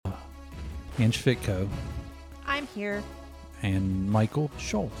Ange Fitco, I'm here. and Michael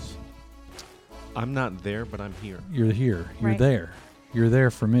Schultz. I'm not there, but I'm here. You're here. You're Right. there. You're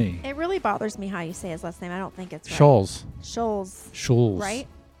there for me. It really bothers me how you say his last name. I don't think it's right. Schultz. Scholes. Schultz. Right?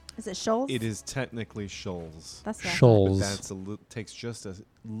 Is it Scholes? It is technically Scholes. That's what I thought. But Schultz. that's takes just a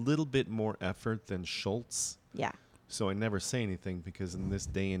little bit more effort than Schultz. Yeah. So I never say anything because in this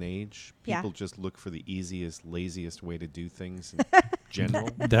day and age, Yeah. people just look for the easiest, laziest way to do things in general.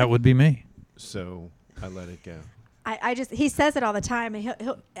 That would be me. So I let it go. I just, he says it all the time. And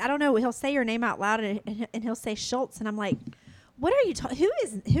he'll I don't know, he'll say your name out loud and he'll say Schultz. And I'm like, what are you talking,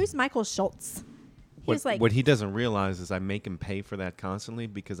 who's Michael Schultz? He's like, What he doesn't realize is I make him pay for that constantly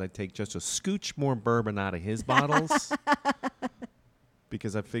because I take just a scooch more bourbon out of his bottles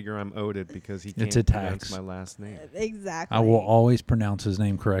because I figure I'm owed it because he It's can't a pronounce tax. my last name. exactly. I will always pronounce his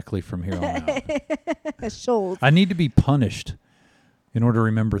name correctly from here on out. Schultz. I need to be punished in order to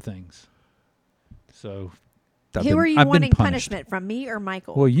remember things. So, Who are you I've been wanting punished. punishment from, me or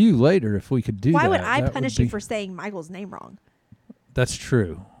Michael? Well, you later, if we could do Why that. would I that punish be- you for saying Michael's name wrong? That's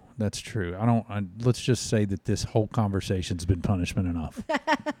true. That's true. Let's just say that this whole conversation's been punishment enough.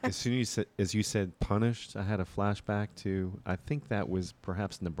 As soon as you said punished, I had a flashback to, I think that was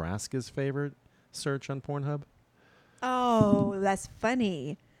perhaps Nebraska's favorite search on Pornhub. Oh, that's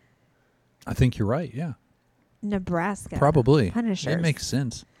funny. I think you're right. Yeah, Nebraska. probably. Punishers. It makes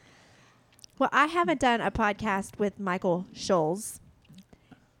sense. Well, I haven't done a podcast with Michael Scholes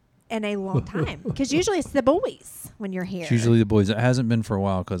in a long time because usually it's the boys when you're here. It's usually the boys. It hasn't been for a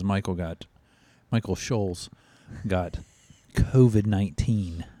while because Michael Scholes got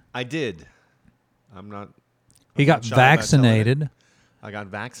COVID-19. I did. I'm not. He I'm got not shy about telling it. vaccinated. I got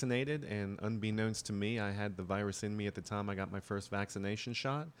vaccinated, and unbeknownst to me, I had the virus in me at the time I got my first vaccination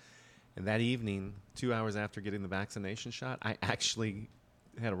shot. And that evening, 2 hours after getting the vaccination shot, I actually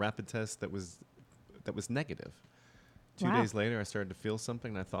had a rapid test that was negative. 2 Wow. days later, I started to feel something,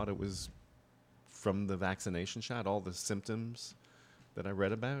 and I thought it was from the vaccination shot, all the symptoms that I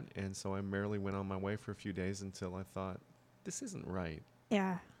read about. And so I merely went on my way for a few days until I thought, this isn't right.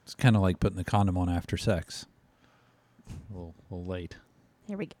 Yeah. It's kind of like putting the condom on after sex. A little late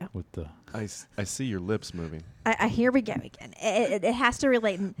Here we go. with the. I see your lips moving. Here we go again. It has to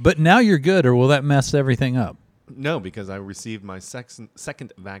relate. But now you're good, or will that mess everything up? No, because I received my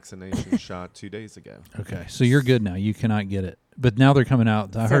second vaccination shot 2 days ago. Okay, so you're good now. You cannot get it. But now they're coming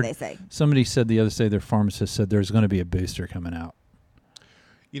out. I So heard they say. somebody said the other day, their pharmacist said there's going to be a booster coming out.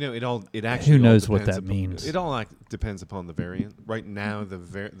 You know, it actually. Who knows all what depends that upon- means? It all depends upon the variant. Right now, the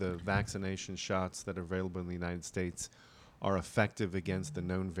vaccination shots that are available in the United States are effective against the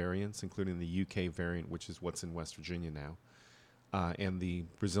known variants, including the UK variant, which is what's in West Virginia now, and the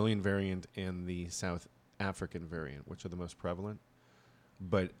Brazilian variant and the South African variant, which are the most prevalent.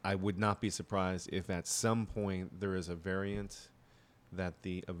 But I would not be surprised if at some point there is a variant that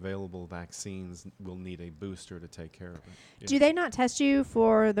the available vaccines will need a booster to take care of it. Do they not test you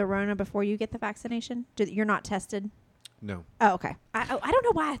for the Rona before you get the vaccination? You're not tested? No. Oh, okay. I don't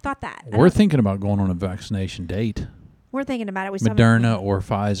know why I thought that. We're thinking about going on a vaccination date. We're thinking about it. We still Moderna or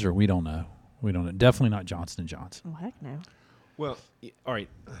Pfizer, we don't know. We don't know. Definitely not Johnson & Johnson. Oh, heck no. Well, all right.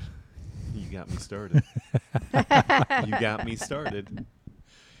 You got me started. You got me started.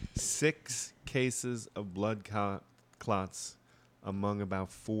 6 cases of blood clots among about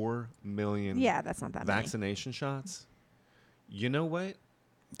 4 million Yeah, that's not that many. vaccination shots. You know what?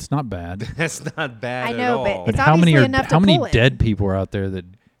 It's not bad. That's not bad I know, at but all. But It's how many obviously are enough to how many pull it. dead people are out there that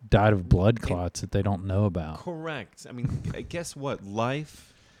died of blood clots that they don't know about? Correct. I mean, guess what?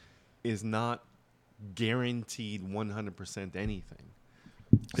 Life is not guaranteed 100% anything.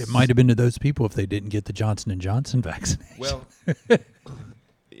 It might have been to those people if they didn't get the Johnson & Johnson vaccination. Well,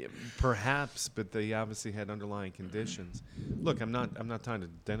 perhaps, but they obviously had underlying conditions. Look, I'm not trying to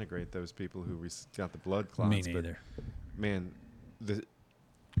denigrate those people who got the blood clots. Me but neither. man,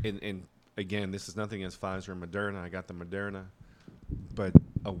 and again, this is nothing against Pfizer and Moderna. I got the Moderna, but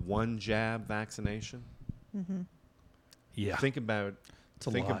a 1 jab vaccination. Mm-hmm. Yeah. Think about It's a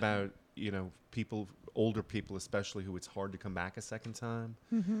lot. people, older people especially, who it's hard to come back a second time.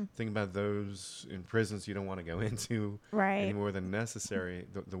 Mm-hmm. Think about those in prisons you don't want to go into any Right. more than necessary.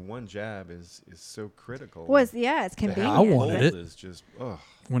 The 1 jab is so critical. It's convenient. I wanted Cold it. is just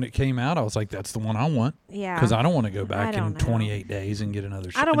When it came out, I was like, that's the one I want. Yeah. Because I don't want to go back don't in know. 28 days and get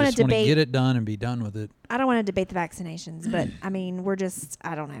another shot. I don't wanna just want to debate- get it done and be done with it. I don't want to debate the vaccinations, but I mean,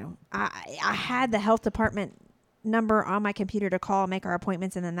 I don't know. I had the health department number on my computer to call, make our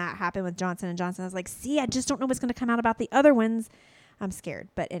appointments, and then that happened with Johnson & Johnson. I was like, see, I just don't know what's going to come out about the other ones. I'm scared.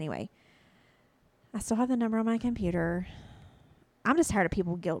 But anyway, I still have the number on my computer. I'm just tired of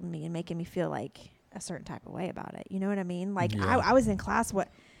people guilting me and making me feel like a certain type of way about it. You know what I mean? Like Yeah. I was in class. Well,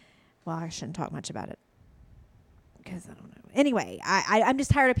 I shouldn't talk much about it because I don't know. Anyway, I'm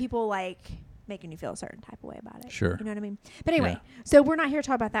just tired of people like making you feel a certain type of way about it. Sure. You know what I mean? But anyway, Yeah. so we're not here to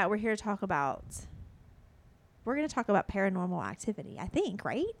talk about that. We're here to talk about. We're going to talk about paranormal activity. I think,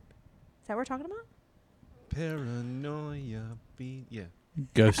 right? Is that what we're talking about? Paranoia. Yeah.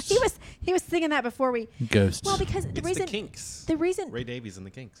 Ghosts. He was singing that before we. Ghosts. Well, because the It's reason the Kinks. the reason Ray Davies and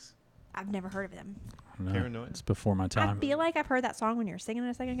the Kinks. I've never heard of them. No, Paranoia. It's before my I time. feel like I've heard that song when you were singing it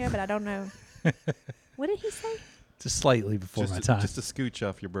a second ago, but I don't know. What did he say? Just slightly before my time. Just a scooch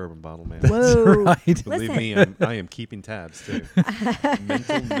off your bourbon bottle, man. Whoa. right. Believe Listen. me, I am keeping tabs too.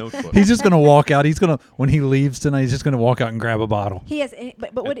 Mental notebook. He's just gonna walk out. He's gonna when he leaves tonight. He's just gonna walk out and grab a bottle. He has,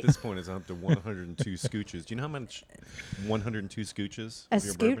 but what At this point, it's up to 102 scooches. Do you know how much 102 scooches a of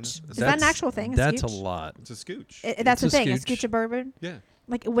your bourbon scooch? is? Is that an actual thing? That's a scooch? lot. It's a scooch. That's the It's a thing. A scooch. scooch of bourbon. Yeah,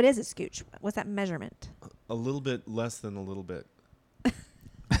 Like, what is a scooch? What's that measurement? a little bit less than a little bit.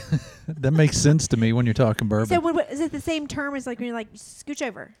 That makes sense to me when you're talking bourbon. So, is it the same term as like when you're like scooch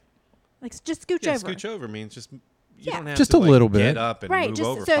over? Like, just scooch Yeah, over. scooch over means just you Yeah. don't have Just to a like, little bit. get up and Right, move just-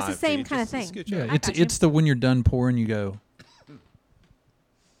 over so it's the 5 same feet, kinda just thing. scooch yeah, over. I it's got you. it's the when you're done pouring, you go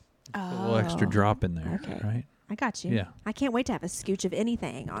Oh, a little extra drop in there, okay. right? I got you. Yeah. I can't wait to have a scooch of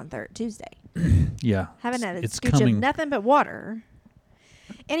anything on Tuesday. Yeah. Haven't had a It's scooch coming. of nothing but water.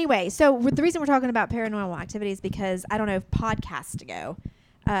 Anyway, so the reason we're talking about paranormal activity is because I don't know if podcasts ago,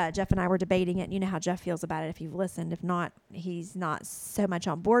 Jeff and I were debating it. You know how Jeff feels about it if you've listened. If not, he's not so much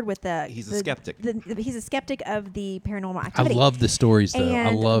on board with the. He's a skeptic. He's a skeptic of the paranormal I activity. love the stories though. I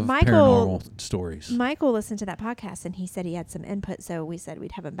And love Michael- paranormal stories. Michael listened to that podcast and he said he had some input, so we said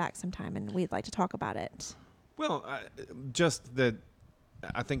we'd have him back sometime and we'd like to talk about it. Well, just that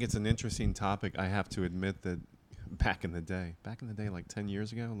I think it's an interesting topic. I have to admit that back in the day, like 10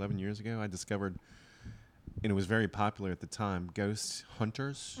 years ago, 11 years ago, I discovered, and it was very popular at the time, ghost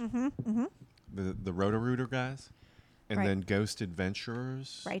hunters, the Roto-Rooter guys, and Right. then ghost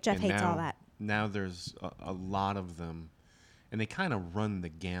adventurers. Right, Jeff And hates all that. Now there's a lot of them, and they kind of run the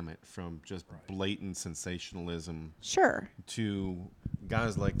gamut from just blatant sensationalism Sure. to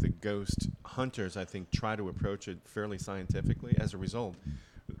guys like the ghost hunters, I think, try to approach it fairly scientifically. As a result,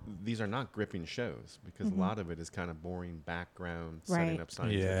 these are not gripping shows because a lot of it is kind of boring background, setting Right. up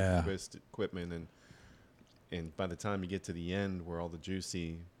scientific Yeah. equipment, and by the time you get to the end where all the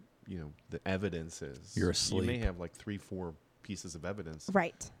juicy, the evidence is, You're You may asleep. have like 3-4 pieces of evidence.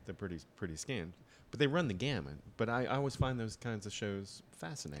 Right. They're pretty scanned. But they run the gamut. But I always find those kinds of shows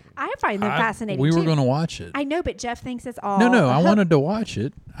fascinating. I find them fascinating We were too. going to watch it. I know, but Jeff thinks it's all. No, a I hoax. wanted to watch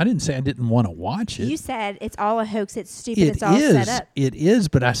it. I didn't say I didn't want to watch it. You said it's all a hoax. It's stupid. It it's all is. set up. It is,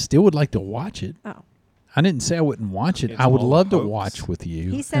 but I still would like to watch it. Oh, I didn't say I wouldn't watch it. It's I would all a love to hoax? watch with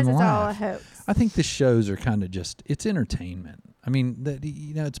you. he says and it's all a laugh. hoax. I think the shows are kind of it's entertainment. I mean,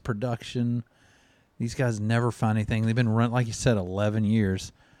 it's production. These guys never find anything. They've been run, like you said, 11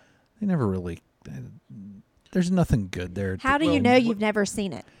 years. They never really. There's nothing good there. How do you know you've never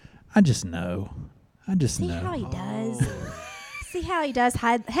seen it? I just know. I just See know. how he does. See how he does.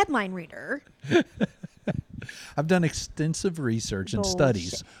 Headline reader. I've done extensive research and Bullshit.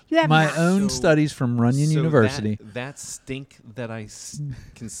 studies. You have My not. own So- studies from Runyon So University. That stink that I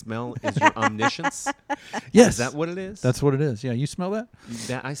can smell is your omniscience? Yes. Is that what it is? That's what it is. Yeah, you smell that?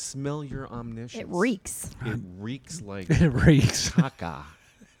 That I smell your omniscience. It reeks. It reeks like It reeks. caca.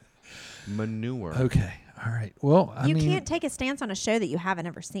 Manure. Okay. All right. Well, I You mean, can't take a stance on a show that you haven't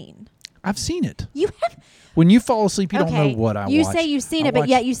ever seen. I've seen it. You have. When you fall asleep, you okay. don't know what I You watched. say you've seen I it, but watched-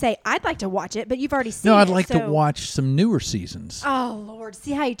 yet you say I'd like to watch it, but you've already seen No, it. I'd like to so- watch some newer seasons Oh Lord,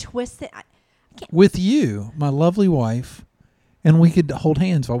 see how you twist it. with you, my lovely wife, and we could hold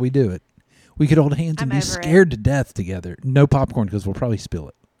hands while we do it. We could hold hands and I'm be over it. scared to death together. No popcorn because we'll probably spill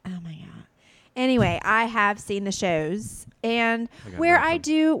it. Oh my god. Anyway, I have seen the shows, and I got where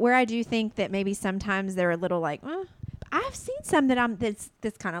nothing. I do think that maybe sometimes they're a little like, I've seen some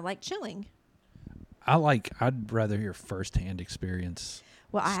that's kind of like chilling. I'd rather hear firsthand experience.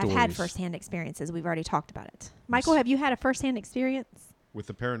 Well, I have had Stories. firsthand experiences. We've already talked about it. Michael, have you had a firsthand experience? With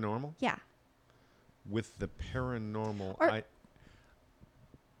the paranormal? Yeah. With the paranormal, Or-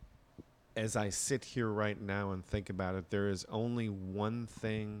 as I sit here right now and think about it, there is only one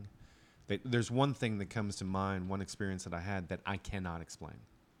thing there's one thing that comes to mind, one experience that I had that I cannot explain.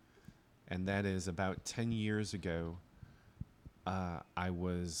 And that is about 10 years ago, I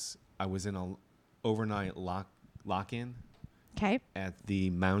was in a overnight lock-in Okay. at the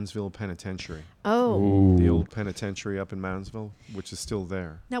Moundsville Penitentiary, Oh. the old penitentiary up in Moundsville, which is still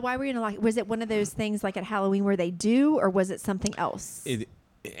there. Now, why were you gonna was it one of those things like at Halloween where they do, or was it something else? It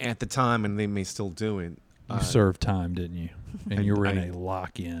at the time, and they may still do it. You served time, didn't you? And you were in I- a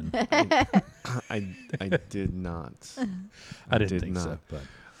lock-in. I did not. I didn't did think so, not. but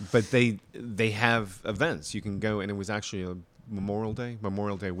But they have events you can go, and it was actually a Memorial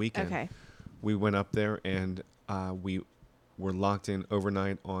Day weekend. Okay. We went up there, and we were locked in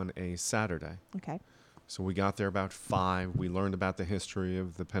overnight on a Saturday. Okay. So we got there about 5. We learned about the history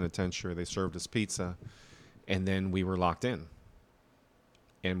of the penitentiary. They served us pizza, and then we were locked in.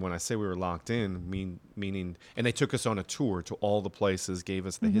 And when I say we were locked in, meaning, and they took us on a tour to all the places, gave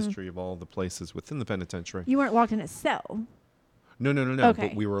us the history of all the places within the penitentiary. You weren't locked in a cell. No. Okay.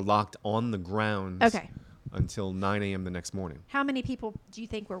 But we were locked on the grounds Okay. until 9 a.m. the next morning. How many people do you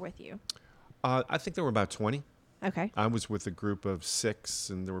think were with you? I think there were about 20. Okay. I was with a group of 6,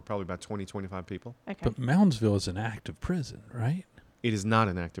 and there were probably about 20, 25 people. Okay. but Moundsville is an active prison, right? It is not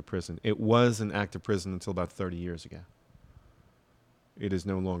an active prison. It was an active prison until about 30 years ago. It is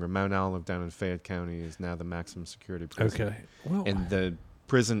no longer. Mount Olive down in Fayette County is now the maximum security prison. Okay. Well, And the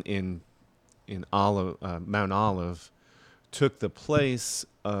prison in Mount Olive took the place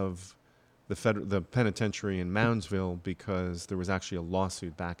of the penitentiary in Moundsville because there was actually a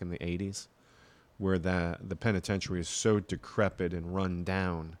lawsuit back in the 80s where the penitentiary is so decrepit and run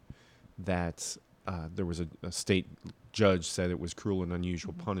down that there was a state judge said it was cruel and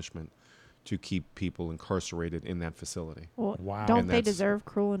unusual punishment to keep people incarcerated in that facility. Well, Wow. don't And they that's- deserve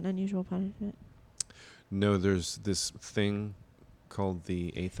cruel and unusual punishment? No, there's this thing called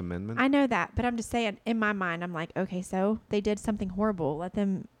the Eighth Amendment. I know that, but I'm just saying. In my mind, I'm like, okay, so they did something horrible. Let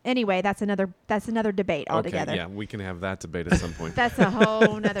them. Anyway, that's another debate altogether. Okay, yeah, we can have that debate at some point. That's a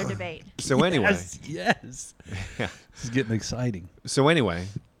whole nother debate. So anyway, yes. Yeah. This is getting exciting. So anyway,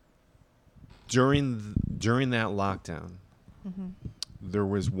 during that lockdown, there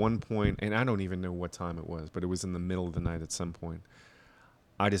was one point, and I don't even know what time it was, but it was in the middle of the night at some point.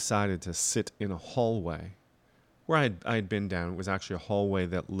 I decided to sit in a hallway where I had been down. It was actually a hallway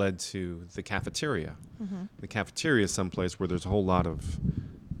that led to the cafeteria. The cafeteria is someplace where there's a whole lot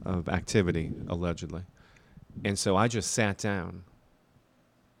of activity, allegedly. And so I just sat down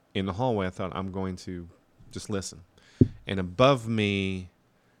in the hallway. I thought, I'm going to just listen. And above me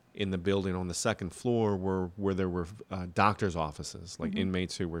in the building on the second floor where there were doctors' offices, like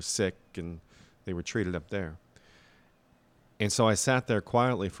inmates who were sick and they were treated up there. And so I sat there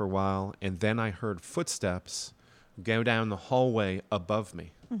quietly for a while, and then I heard footsteps go down the hallway above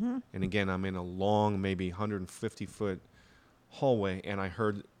me. And again, I'm in a long, maybe 150-foot hallway, and I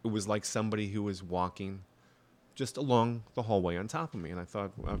heard it was like somebody who was walking just along the hallway on top of me. And I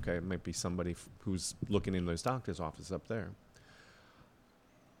thought, okay, it might be somebody who's looking in those doctor's offices up there.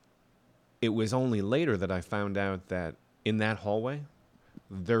 It was only later that I found out that in that hallway,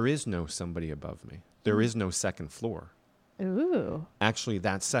 there is no somebody above me. There is no second floor. Ooh. Actually,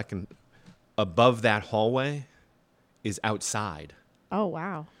 that second above that hallway is outside. Oh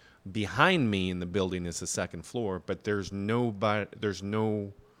wow. Behind me in the building is the second floor, but there's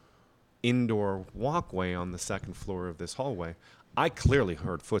no indoor walkway on the second floor of this hallway. I clearly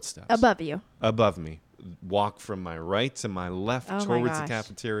heard footsteps Above you. above me. Walk from my right to my left Oh my towards the gosh.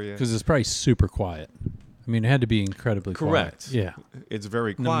 cafeteria. Because it's probably super quiet. I mean, it had to be incredibly Correct. quiet. Yeah. It's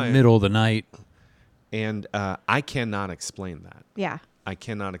very In the quiet. middle of the night. And I cannot explain that. Yeah. I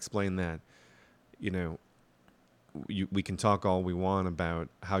cannot explain that. You know, we can talk all we want about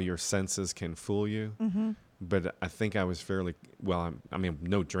how your senses can fool you, but I think I was fairly well. I mean,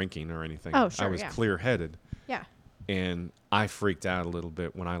 no drinking or anything. Oh, sure, I was yeah. clear-headed, Yeah. and I freaked out a little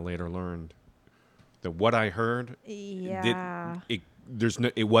bit when I later learned that what I heard Yeah.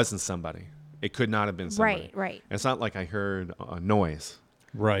 it wasn't somebody. It could not have been somebody. Right. Right. It's not like I heard a noise.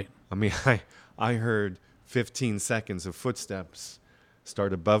 Right. I mean, I heard 15 seconds of footsteps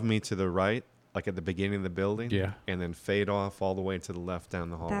start above me to the right, like at the beginning of the building, Yeah. and then fade off all the way to the left down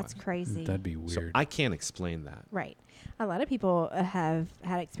the hallway. That's crazy. That'd be So weird. I can't explain that. Right. A lot of people have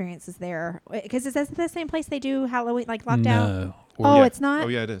had experiences there because is this the same place they do Halloween like lockdown? No. Oh, Yeah. it's not. Oh,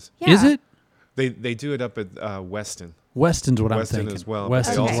 yeah, it is. Yeah. Is it? They do it up at Weston. Weston's what Weston I'm thinking. as well, but they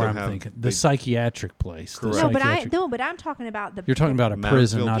Weston's also where I'm have- thinking. they- The psychiatric place. the Correct. No, but psychiatric- I'm talking about the. You're talking about a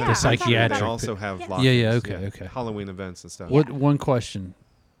prison, Moundsville not Yeah, the I'm talking about- psychiatric. They also have Yeah. lockers, Yeah, okay, okay. Halloween events and stuff. What? One question: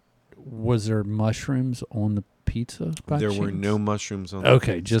 was there mushrooms on the pizza? By There were chance? no mushrooms on the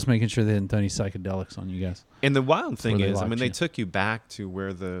Okay, pizza. just making sure they didn't throw any psychedelics on you guys. And the wild thing where they is, I mean, locked they you. took you back to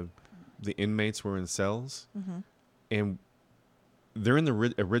where the inmates were in cells, and they're in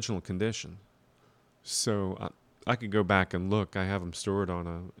the original condition. So I could go back and look. I have them stored on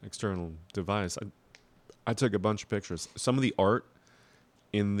an external device. I took a bunch of pictures. Some of the art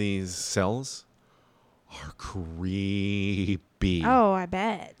in these cells are creepy. Oh, I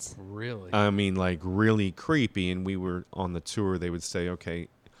bet. Really? I mean, like really creepy. And we were on the tour. They would say, okay,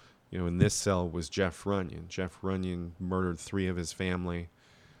 in this cell was Jeff Runyon. Jeff Runyon murdered 3 of his family,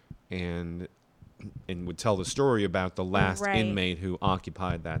 and would tell the story about the last Right. inmate who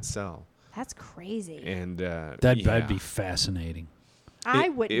occupied that cell. That's crazy. And That'd be fascinating. I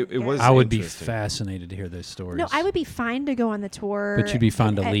wouldn't. it go. was- I would be interesting. fascinated to hear those stories. No, I would be fine to go on the tour. But you'd be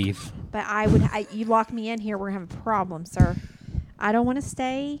fine to and- leave. But I would. You lock me in here, we're gonna have a problem, sir. I don't want to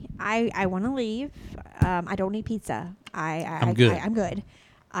stay. I want to leave. I don't need pizza. I'm good. I'm good.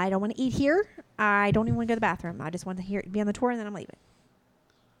 I don't want to eat here. I don't even want to go to the bathroom. I just want to be on the tour, and then I'm leaving.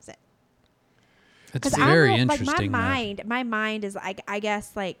 That's it. It's 'Cause very I'm interesting. Like my mind is like, I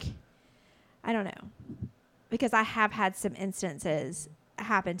guess, like, I don't know, because I have had some instances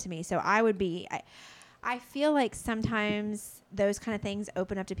happen to me. So I would be. I feel like sometimes those kind of things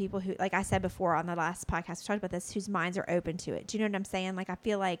open up to people who, like I said before on the last podcast, we talked about this, whose minds are open to it. Do you know what I'm saying? Like, I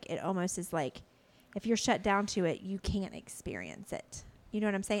feel like it almost is like, if you're shut down to it, you can't experience it. You know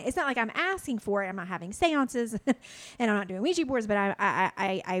what I'm saying? It's not like I'm asking for it. I'm not having seances and I'm not doing Ouija boards, but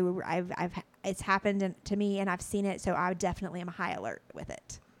I've it's happened to me and I've seen it. So I definitely am high alert with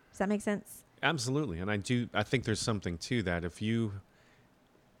it. Does that make sense? Absolutely. And I think there's something to that. If you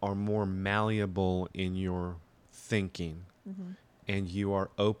are more malleable in your thinking and you are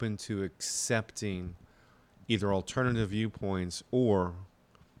open to accepting either alternative viewpoints or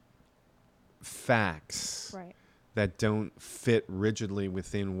facts Right. that don't fit rigidly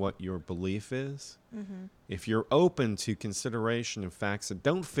within what your belief is, if you're open to consideration of facts that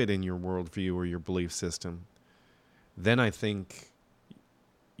don't fit in your worldview or your belief system, then I think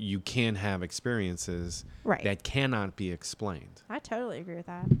you can have experiences Right. that cannot be explained. I totally agree with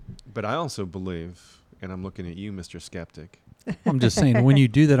that. But I also believe, and I'm looking at you, Mr. Skeptic. I'm just saying, when you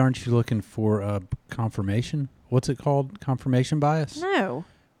do that, aren't you looking for confirmation? What's it called? Confirmation bias? No.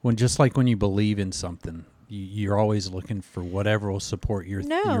 When just like when you believe in something, you're always looking for whatever will support your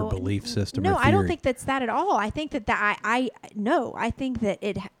belief system. No, or theory. I don't think that's that at all. I think that I think that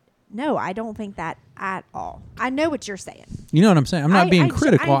it. No, I don't think that at all. I know what you're saying. You know what I'm saying? I'm not being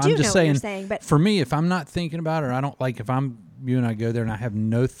critical. I do I'm just know what you're saying, saying, but for me, if I'm not thinking about it, or I don't like, if you and I go there and I have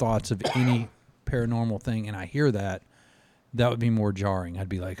no thoughts of any paranormal thing and I hear that would be more jarring. I'd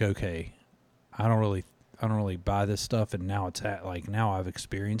be like, okay, I don't really buy this stuff, and now now I've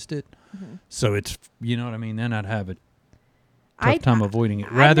experienced it. So it's, you know what I mean? Then I'd have a tough time avoiding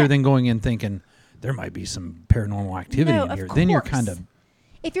it, rather than going in thinking there might be some paranormal activity in here. Then you're kind of,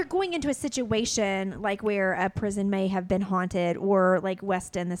 if you're going into a situation like where a prison may have been haunted, or like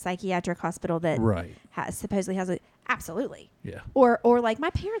Weston, the psychiatric hospital that right. supposedly has it, absolutely. Yeah. Or like my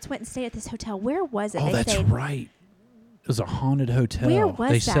parents went and stayed at this hotel. Where was it? Oh, They that's stayed, right. It was a haunted hotel. Where was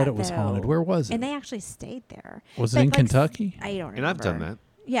they that, said it was though? haunted. Where was it? And they actually stayed there. Was it But, in like, Kentucky? I don't remember. And I've done that.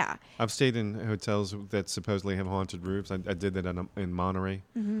 Yeah. I've stayed in hotels that supposedly have haunted roofs. I did that in Monterey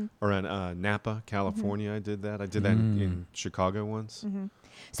or in Napa, California. I did that. I did that in Chicago once.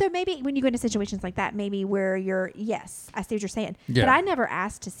 So maybe when you go into situations like that, maybe where yes, I see what you're saying. Yeah. But I never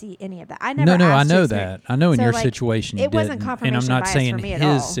asked to see any of that. I never No, asked I know to that. experience- I know in So, your like, situation you it wasn't didn't. confirmation And I'm not bias saying for me at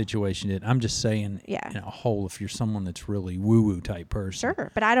his all. situation did. I'm just saying, Yeah. a whole, if you're someone that's really woo-woo type person.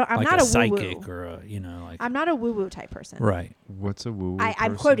 Sure, but I'm like not a a psychic woo-woo. or like. I'm not a woo-woo type person. Right. What's a woo-woo I'm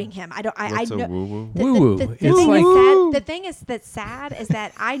person? quoting him. I don't. What's I a know. woo-woo? Woo-woo. The It's thing like- is sad. The thing is that's sad is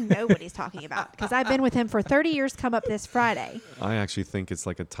that I know what he's talking about because I've been with him for 30 years. Come up this Friday. I actually think it's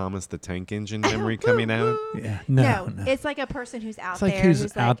like a Thomas the Tank Engine memory coming out. Yeah. No, No. it's like a person who's out It's like there,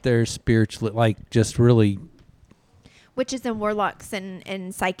 who's out there spiritually, like just really. witches and warlocks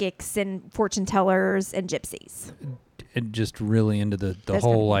and psychics and fortune tellers and gypsies. Just really into the Those kind of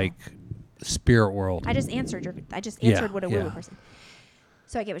whole people. like spirit world. I just answered Yeah, what a woo woo yeah. person.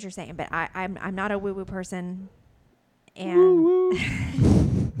 So I get what you're saying, but I'm not a woo woo person, and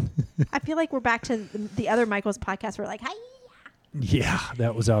I feel like we're back to the other Michael's podcast. We're like, hi. Yeah,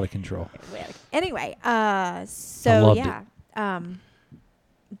 that was out of control. Anyway, I so loved yeah,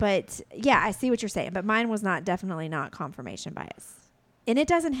 but yeah, I see what you're saying, but mine was definitely not confirmation bias, and it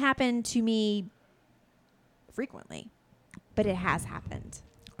doesn't happen to me frequently, but it has happened.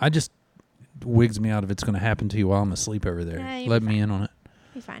 I just wigs me out if it's going to happen to you while I'm asleep over there. Nah, you'll Let be me fine. in on it.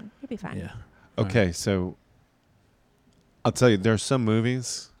 You'll be fine. Yeah. Okay, so I'll tell you, there are some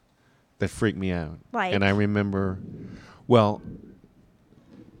movies that freak me out. Like? And I remember, well,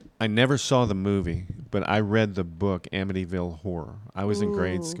 I never saw the movie, but I read the book Amityville Horror. I was in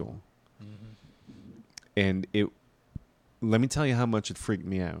grade Ooh. school. And it let me tell you how much it freaked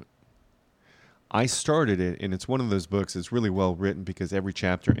me out. I started it, and it's one of those books that's really well written because every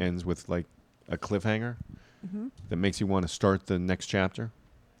chapter ends with like a cliffhanger that makes you want to start the next chapter.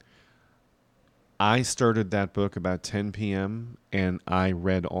 I started that book about 10 p.m. and I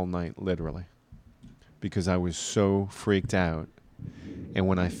read all night, literally, because I was so freaked out. And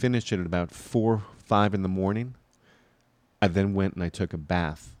when I finished it at about 4, 5 in the morning, I then went and I took a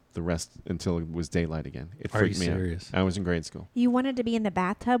bath the rest until it was daylight again. It Are you freaked me serious? out. I was in grade school. You wanted to be in the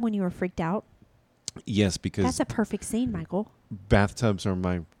bathtub when you were freaked out? Yes, because That's a perfect scene, Michael. bathtubs are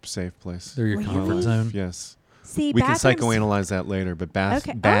my safe place. They're your Really? comfort zone. Yes. See, We can bathrooms- psychoanalyze that later, but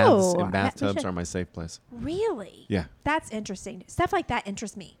Okay. baths Oh, and bathtubs should- are my safe place. Really? Yeah. That's interesting. Stuff like that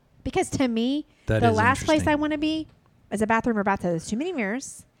interests me. Because to me, That the is last place interesting. I want to be is a bathroom or bathtub. There's too many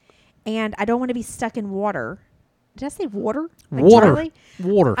mirrors. And I don't want to be stuck in water. Did I say water? Like Water. Charlie?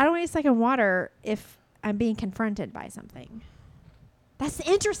 Water. I don't want to be stuck in water if I'm being confronted by something. That's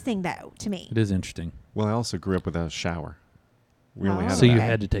interesting, though, to me. It is interesting. Well, I also grew up without a shower. We only Oh. had So a you bath.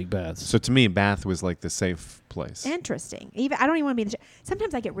 had to take baths. So to me, a bath was like the safe place. Interesting. Even I don't even want to be in the shower.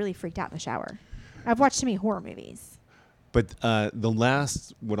 Sometimes I get really freaked out in the shower. I've watched too many horror movies. But the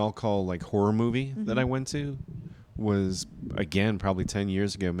last, what I'll call like horror movie that I went to was, again, probably 10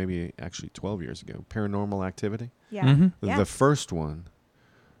 years ago, maybe actually 12 years ago, Paranormal Activity. Yeah. Mhm. Yeah. The first one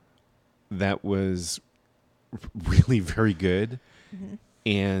that was really very good. Mhm.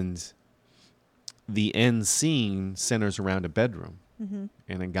 And the end scene centers around a bedroom Mhm.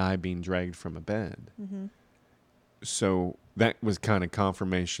 and a guy being dragged from a bed. Mhm. So that was kind of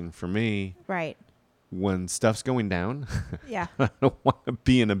confirmation for me. Right. When stuff's going down, Yeah. I don't want to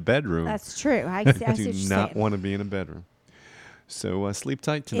be in a bedroom. That's true. I I see what do you're not saying. want to be in a bedroom. So sleep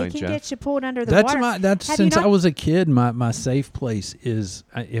tight It tonight, can Jeff. get you pulled under the That's water. that's Have you since I not- was a kid. My safe place is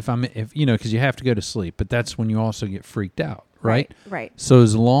if you know, because you have to go to sleep, but that's when you also get freaked out, right? Right. So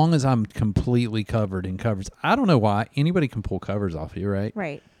as long as I'm completely covered in covers, I don't know why anybody can pull covers off you, right?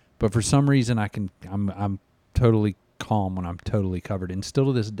 Right. But for some reason, I'm totally calm when I'm totally covered, and still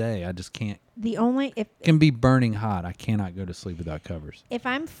to this day, I just can't. The only It can be burning hot. I cannot go to sleep without covers. if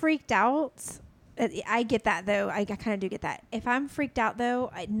I'm freaked out, I get that though. I kind of do get that. If I'm freaked out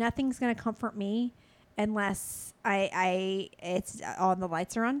though, nothing's gonna comfort me unless it's all the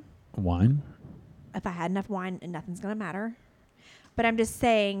lights are on. Wine. If I had enough wine, nothing's gonna matter. But I'm just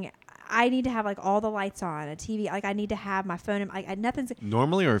saying, I need to have like all the lights on, a TV. Like I need to have my phone. Like nothing's.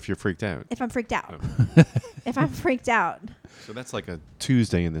 Normally, or if you're freaked out? If I'm freaked out. Oh. If I'm freaked out. So that's like a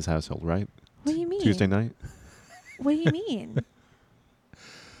Tuesday in this household, right? What do you mean? Tuesday night? What do you mean? What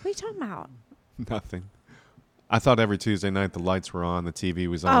are you talking about? Nothing. I thought every Tuesday night the lights were on, the TV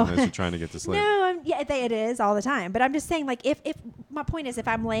was on, as you're trying to get to sleep. No, it is all the time. But I'm just saying, like, if my point is, if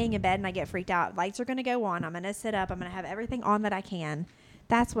I'm laying in bed and I get freaked out, lights are going to go on. I'm going to sit up. I'm going to have everything on that I can.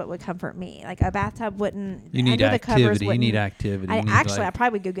 That's what would comfort me. Like a bathtub wouldn't. You need under the covers activity. You need wouldn't- activity. I You need, actually, like- I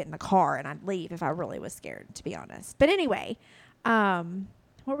probably would go get in the car and I'd leave if I really was scared, to be honest. But anyway, what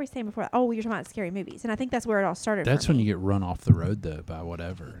were we saying before? Oh, you're talking about scary movies, and I think that's where it all started. That's for when me. you get run off the road though by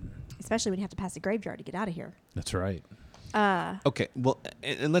whatever. And especially when you have to pass the graveyard to get out of here. that's right. Okay, well,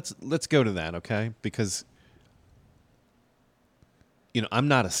 and let's go to that, okay? Because I'm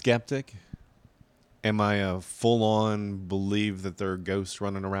not a skeptic. Am I a full-on believe that there are ghosts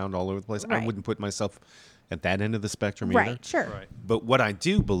running around all over the place? Right. I wouldn't put myself at that end of the spectrum either. Right, sure. But what I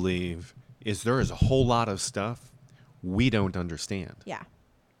do believe is there is a whole lot of stuff we don't understand. Yeah.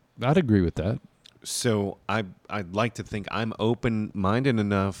 I'd agree with that. So I'd like to think I'm open-minded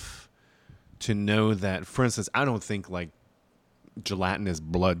enough to know that, for instance, I don't think like gelatinous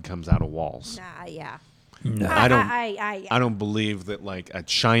blood comes out of walls. Nah, yeah. No. I don't. I I don't believe that like a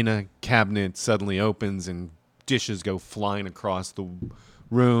china cabinet suddenly opens and dishes go flying across the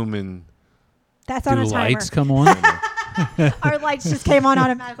room and that's Do on a the timer. lights come on? Our lights just came on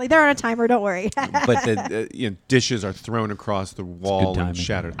automatically. They're on a timer. Don't worry. but the dishes are thrown across the wall and timing.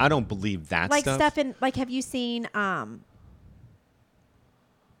 shattered. I don't believe that like stuff. stuff in like. Have you seen? And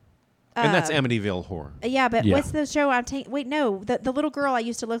that's Amityville Horror. Yeah, but Yeah. what's the show I'm taking? Wait, no, the little girl I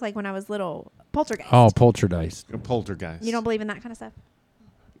used to look like when I was little. Poltergeist. Oh, poltergeist. A poltergeist. You don't believe in that kind of stuff?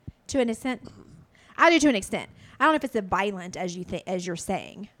 To an extent, I do. To an extent, I don't know if it's as violent as you think as you're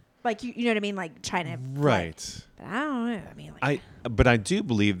saying. Like you know what I mean? Like China. Right. But I don't know. I mean, like, But I do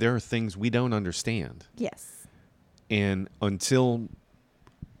believe there are things we don't understand. yes. And until,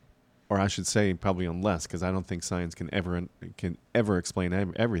 or I should say probably unless, because I don't think science can ever explain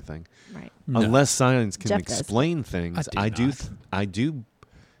everything. Right. No. Unless science can Jeff does. explain things, I do not. I do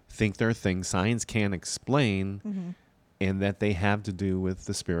think there are things science can explain, and that they have to do with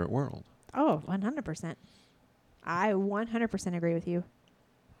the spirit world. Oh, 100%. I 100% agree with you.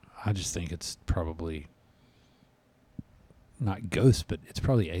 I just think it's probably not ghosts, but it's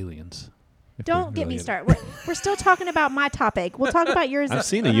probably aliens. if we Don't get really me started. We're still talking about my topic. We'll talk about yours. I've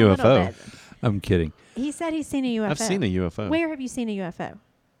seen a in little UFO. bit. I'm kidding. He said he's seen a UFO. I've seen a UFO. Where have you seen a UFO?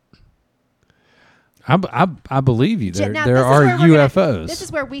 I believe you. There Now, there this is are where we're UFOs. This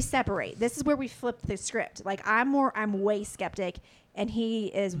is where we separate. This is where we flip the script. Like I'm way skeptic, and he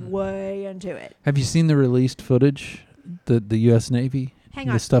is way into it. Have you seen the released footage? The U.S. Navy. Hang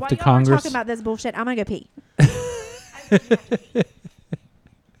the on. stuff While to y'all are Congress. talking about this bullshit, I'm gonna go pee.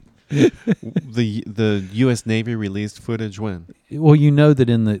 The U.S. Navy released footage when? Well, you know that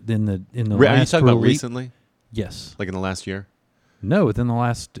in the Are you last talking about release- recently? Yes. Like in the last year? No, within the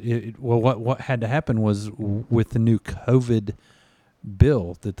last. What had to happen was with the new COVID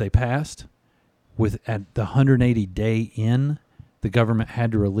bill that they passed, with at the 180 day in, the government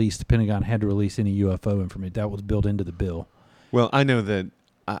had to release. The Pentagon had to release any UFO information that was built into the bill. Well, I know that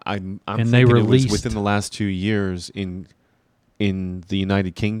I'm And thinking they it was released- within the last 2 years in the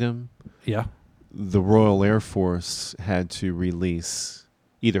United Kingdom. Yeah. The Royal Air Force had to release,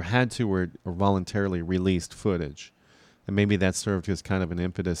 either had to or voluntarily released footage. And maybe that served as kind of an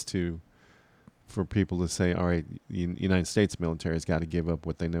impetus for people to say, all right, the United States military has got to give up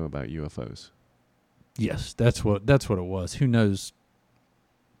what they know about UFOs. Yes, that's what it was. Who knows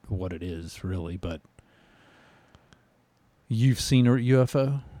what it is really? But you've seen a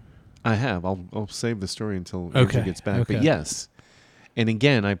UFO? I have. I'll save the story until Okay, Andrew gets back. okay. But yes. And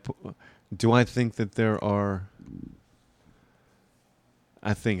again, do I think that there are...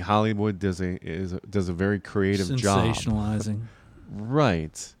 I think Hollywood does a very creative job. Sensationalizing.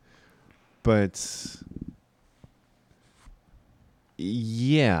 Right. But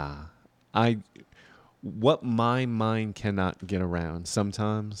yeah, what my mind cannot get around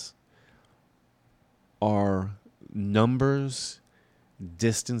sometimes are numbers,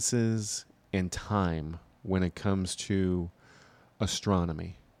 distances, and time when it comes to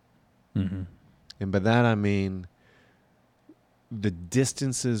astronomy. Mm-hmm. And by that I mean the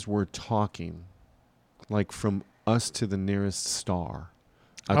distances we're talking, like from us to the nearest star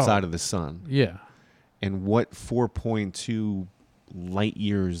outside of the sun, Yeah. and what 4.2 light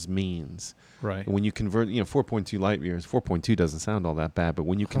years means. Right. And when you convert, 4.2 light years, 4.2 doesn't sound all that bad, but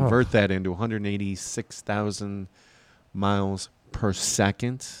when you convert that into 186,000 miles per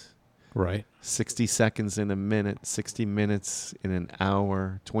second, Right. 60 seconds in a minute, 60 minutes in an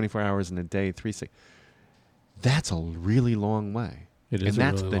hour, 24 hours in a day, 3 seconds. That's a really long way. It is and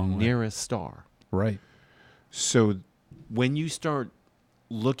a that's really the long way. nearest star. Right. So when you start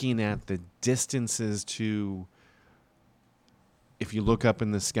looking at the distances to, if you look up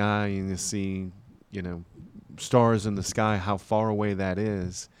in the sky and you see, stars in the sky, how far away that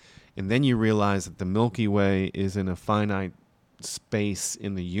is, and then you realize that the Milky Way is in a finite space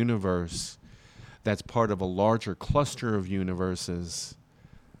in the universe that's part of a larger cluster of universes,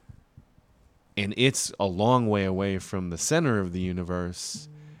 and it's a long way away from the center of the universe.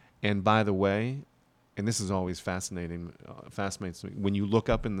 And by the way, and this is always fascinates me, when you look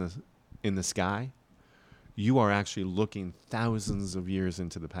up in the sky, you are actually looking thousands of years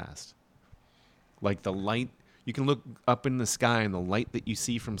into the past. Like the light, you can look up in the sky, and the light that you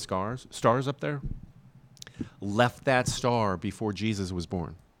see from stars up there left that star before Jesus was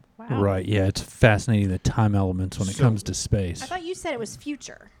born. Wow. Right. Yeah. It's fascinating, the time elements when it So- comes to space. I thought you said it was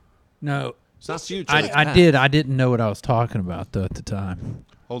future. No. It's not future. it's I past. did. I didn't know what I was talking about, though, at the time.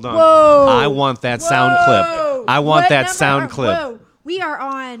 Hold on. Whoa. I want that sound clip. I want What that number sound are- clip. Whoa. We are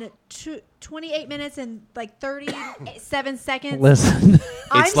on 28 minutes and like 37 seconds. Listen.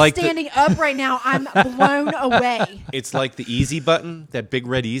 I'm It's like standing up right now. I'm blown away. It's like the easy button, that big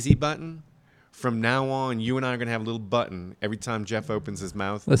red easy button. From now on, you and I are going to have a little button every time Jeff opens his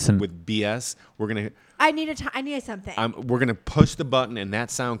mouth Listen. with BS. We're going to I need something. we're going to push the button, and that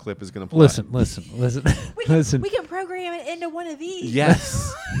sound clip is going to play. Listen. We can program it into one of these.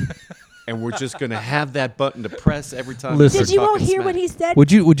 Yes. And we're just going to have that button to press every time. Listen. we're Did you all talking hear smack. what he said?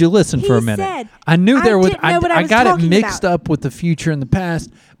 Would you listen He for a minute? said, I knew I there was. didn't know what I was got it talking mixed about. up with the future and the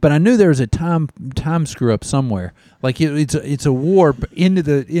past, but I knew there was a time screw up somewhere. Like it's a warp into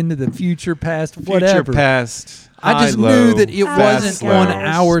the future, past, whatever. Future, past. I just high, knew low, that it fast, wasn't slow. on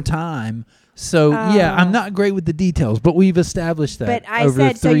our time. So yeah, I'm not great with the details, but we've established that. But I over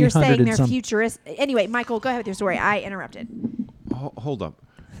said, so you're 300 saying and they're some- futuristic. Anyway, Michael, go ahead with your story. I interrupted. Hold up.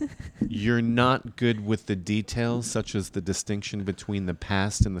 You're not good with the details, such as the distinction between the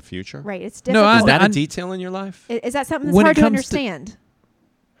past and the future? Right. It's No, difficult. Is that I- a detail in your life? Is that something that's When hard it to comes to- understand?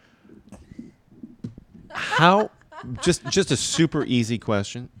 How, just a super easy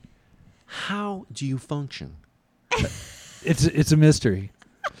question. How do you function? It's a mystery.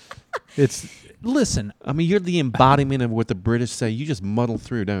 Listen, I mean, you're the embodiment of what the British say. You just muddle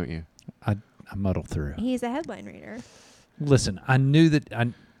through, don't you? I muddle through. He's a headline reader. Listen, I knew that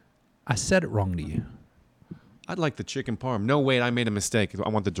I said it wrong to you. I'd like the chicken parm. No, wait, I made a mistake. I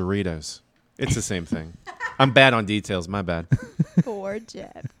want the Doritos. It's the same thing. I'm bad on details. My bad. Poor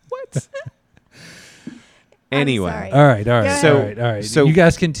Jeff. What? Anyway. sorry. All right. So- all right. so- You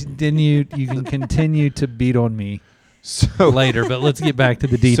guys continue. You can continue to beat on me So, later, but let's get back to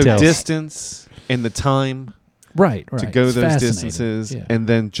the so details. distance and the time right. to go It's those fascinating. distances, Yeah. and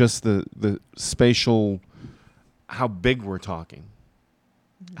then just the spatial, how big we're talking,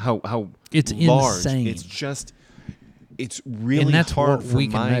 how It's large. insane. It's really and that's hard what for we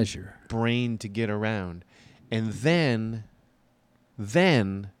can my measure. brain to get around, and then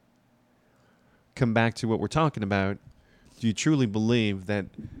come back to what we're talking about. Do you truly believe that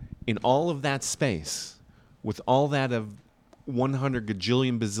in all of that space, with all that of 100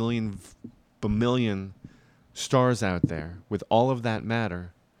 gajillion bazillion bamillion stars out there, with all of that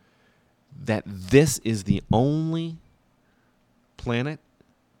matter, that this is the only planet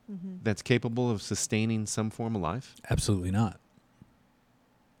that's capable of sustaining some form of life? Absolutely not.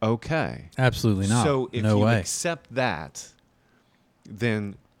 Okay. Absolutely not. So if no you way. accept that,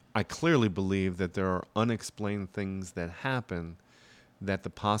 then I clearly believe that there are unexplained things that happen, that the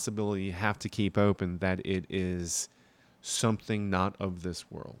possibility you have to keep open, that it is something not of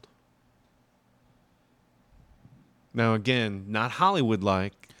this world. Now, again, not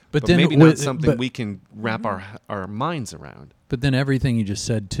Hollywood-like, but then maybe with- not something but- we can wrap our minds around. But then everything you just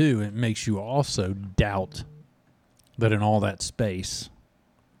said too, it makes you also doubt that in all that space,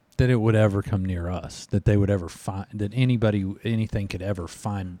 that it would ever come near us, that they would ever find, that anything could ever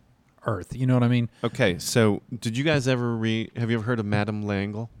find Earth. You know what I mean? Okay, so did you guys ever read? Have you ever heard of Madame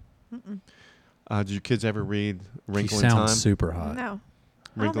L'Angle? Did your kids ever read She Wrinkle in sounds Time? super hot. No.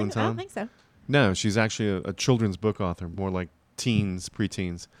 Wrinkle in I don't Time? think so. No, she's actually a children's book author, more like teens,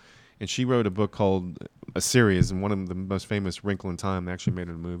 preteens. And she wrote a book called a series, and one of the most famous, Wrinkle in Time. They actually made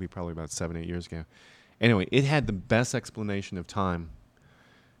it a movie probably about 7-8 years ago. Anyway, it had the best explanation of time,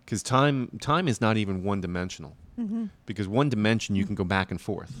 because time is not even one-dimensional. Because one dimension you can go back and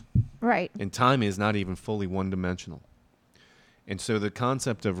forth, Right. and time is not even fully one-dimensional. And so the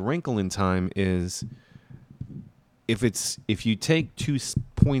concept of wrinkle in time is if you take two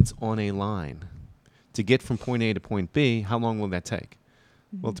points on a line to get from point A to point B, how long will that take?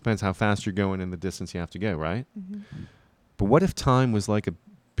 Well, it depends how fast you're going and the distance you have to go, right? But what if time was like a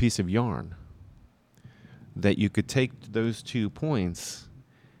piece of yarn that you could take those 2 points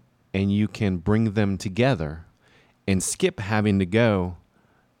and you can bring them together and skip having to go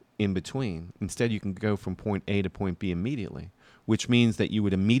in between? Instead, you can go from point A to point B immediately, which means that you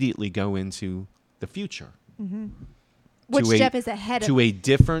would immediately go into the future. Which to Jeff is ahead to of. a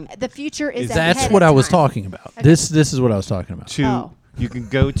different The future is That's ahead what of I was time. talking about. Okay. This is what I was talking about. Oh. you can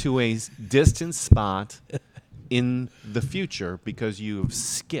go to a distant spot in the future because you've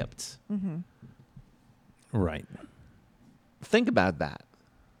skipped. Right. Think about that.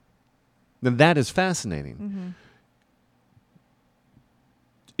 Now that is fascinating.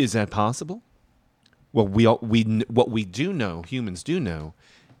 Is that possible? Well, what we do know, humans do know,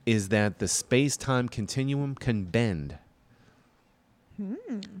 is that the space-time continuum can bend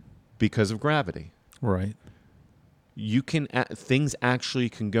because of gravity. Right. You can things actually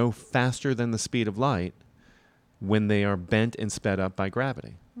can go faster than the speed of light when they are bent and sped up by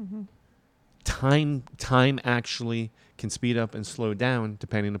gravity. Time actually can speed up and slow down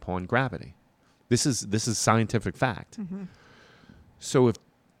depending upon gravity. This is scientific fact. So if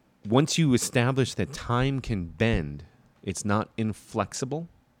once you establish that time can bend, it's not inflexible,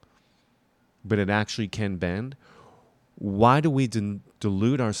 but it actually can bend. Why do we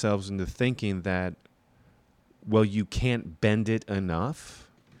delude ourselves into thinking that, well, you can't bend it enough,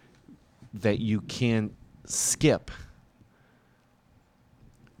 that you can't skip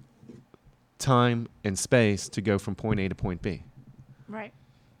time and space to go from point A to point B? Right.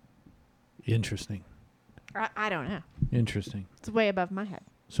 Interesting. I don't know. Interesting. It's way above my head.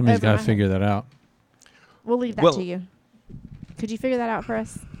 Somebody's Over got my to figure that out. We'll leave that Well- to you. Could you figure that out for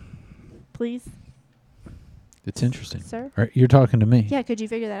us, please, It's interesting. sir? All right, you're talking to me. Yeah, could you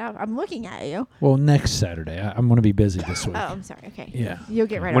figure that out? I'm looking at you. Well, next Saturday. I'm going to be busy this week. Oh, I'm sorry. Okay. Yeah. You'll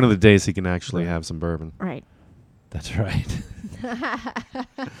get right One on. of the days he can actually have some bourbon. Right. That's right.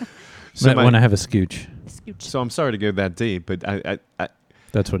 So, When I have a scooch. Scooch. so I'm sorry to go that deep, but I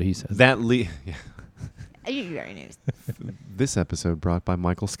That's what he says. that You already knew. this episode brought by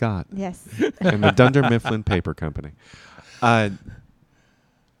Michael Scott Yes. and the Dunder Mifflin Paper Company.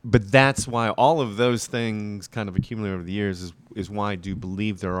 But that's why all of those things kind of accumulate over the years is why I do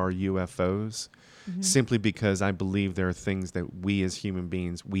believe there are UFOs, simply because I believe there are things that we as human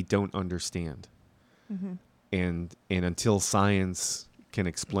beings, we don't understand. And until science can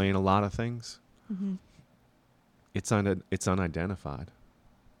explain a lot of things, it's unidentified.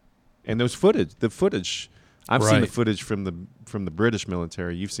 And the footage, I've seen the Right. footage from the British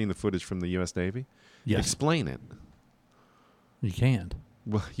military. You've seen the footage from the U.S. Navy. Yes. Explain it. You can't.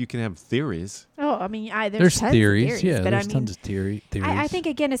 Well, you can have theories. Oh, I mean, There's tons of theories. Yeah, but there's I mean, tons of theories. I think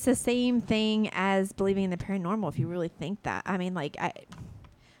again, it's the same thing as believing in the paranormal. If you really think that, I mean, like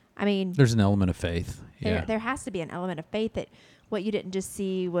I mean, there's an element of faith. Yeah. there has to be an element of faith that what you didn't just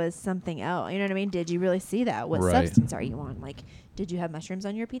see was something else. You know what I mean? Did you really see that? What Right. substance are you on? Like, did you have mushrooms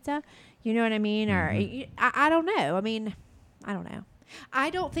on your pizza? You know what I mean? Or Mm-hmm. I don't know. I mean, I don't know. I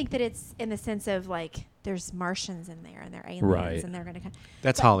don't think that it's in the sense of like there's Martians in there and they're aliens Right. and they're going to come.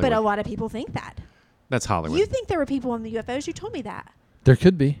 That's Hollywood. But a lot of people think that. That's Hollywood. You think there were people on the UFOs? You told me that. There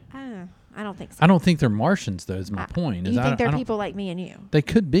could be. I don't think so. I don't think they're Martians, though. Is my point. You Is I think don't- they're I don't- people like me and you? They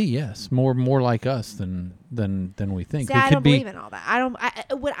could be. Yes, more like us than we think. See, They I could don't be. believe in all that.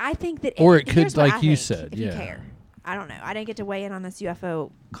 I think that, Or it could, here's what like I you think, said, if you yeah. care. I don't know. I didn't get to weigh in on this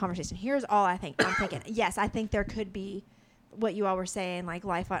UFO conversation. Here's all I think. I'm thinking. Yes, I think there could be what you all were saying, like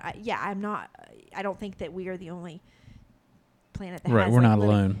life. I don't think that we are the only planet that Right, has. we're like, not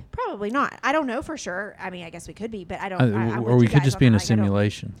living- alone. Probably not. I don't know for sure. I mean, I guess we could be, but I don't. Or we could just be in a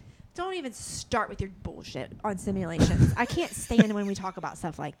simulation. Don't even start with your bullshit on simulations. I can't stand when we talk about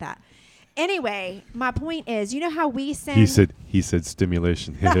stuff like that. Anyway, my point is, you know how we send. He said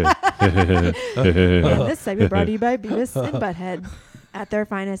stimulation. This segment brought to you by Beavis and Butthead at their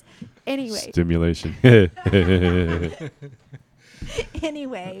finest. Anyway, Stimulation.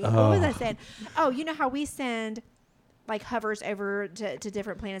 anyway, what was I saying? Oh, you know how we send like hovers over to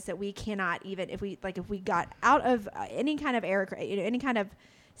different planets that we cannot even if we got out of any kind of any kind of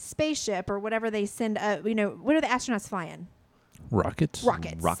spaceship or whatever they send. What are the astronauts flying? Rockets.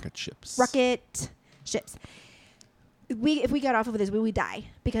 Rocket ships. Rocket ships. If we got off of this, we would die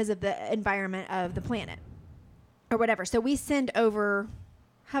because of the environment of the planet or whatever. So we send over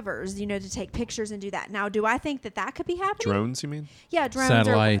hovers, to take pictures and do that. Now, do I think that could be happening? Drones, you mean? Yeah, drones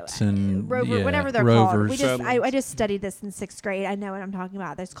Satellites or and rover, whatever they're rovers. called. I just studied this in 6th grade. I know what I'm talking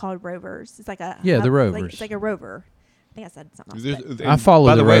about. It's called rovers. It's like a the rovers. it's like a rover. I think I said something else. but- I follow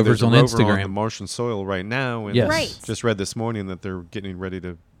By the way, rovers there's a on rover Instagram. on the Martian soil right now. And Yes. Right. just read this morning that they're getting ready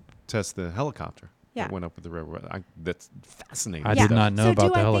to test the helicopter Yeah. that went up with the rover. That's fascinating. I Yeah. did not know So about do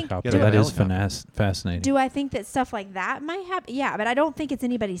the I think- helicopter. Yeah, That the is helicopter. fascinating. Do I think that stuff like that might happen? Yeah, but I don't think it's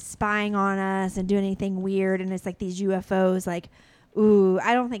anybody spying on us and doing anything weird. And it's like these UFOs, like, ooh,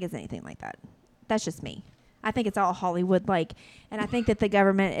 I don't think it's anything like that. That's just me. I think it's all Hollywood like. And I think that the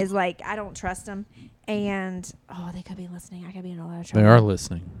government is like, I don't trust them. And, they could be listening. I could be in a lot of trouble. They are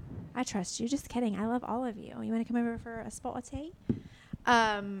listening. I trust you. Just kidding. I love all of you. You want to come over for a spot of tea?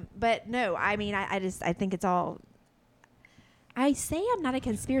 But no, I mean, I think it's all. I say I'm not a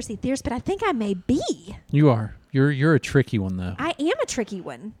conspiracy theorist, but I think I may be. You are. You're a tricky one though. I am a tricky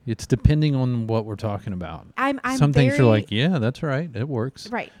one. It's depending on what we're talking about. I'm Some things you're very- like, yeah, that's right, it works.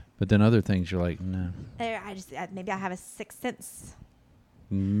 Right. But then other things you're like, no, Maybe I have a sixth sense.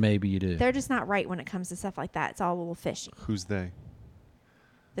 maybe you do. They're just not right when it comes to stuff like that. It's all a little fishy. Who's they?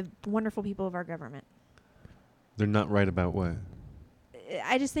 The wonderful people of our government. They're not right about what?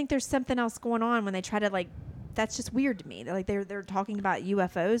 I just think there's something else going on when they try to that's just weird to me. They're talking about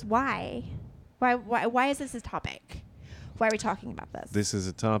UFOs. Why is this a topic? Why are we talking about this? This is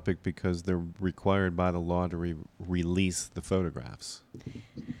a topic because they're required by the law to release the photographs.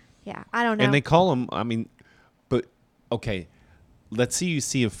 Yeah, I don't know. And they call them, but okay, let's say you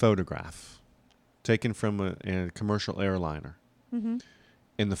see a photograph taken from a commercial airliner, Mm-hmm.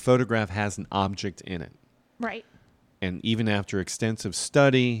 and the photograph has an object in it. Right. And even after extensive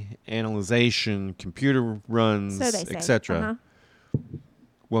study, analyzation, computer runs, So they say. etc., Uh-huh.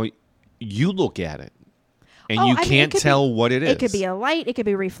 well, you look at it, and Oh, you I mean, it can't could tell be- what it is. It could be a light. It could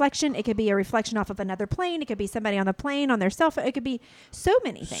be a reflection. It could be a reflection off of another plane. It could be somebody on the plane on their cell phone. It could be so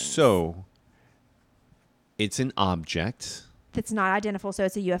many things. So, it's an object. That's not identifiable. So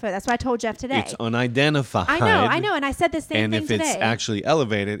it's a UFO. That's what I told Jeff today. It's unidentified. I know. And I said the same And thing if today. it's actually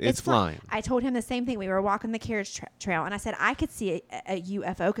elevated, it's flying. I told him the same thing. We were walking the carriage trail, and I said I could see a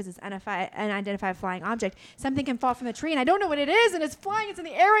UFO because it's unidentified flying object. Something can fall from the tree, and I don't know what it is, and it's flying. It's in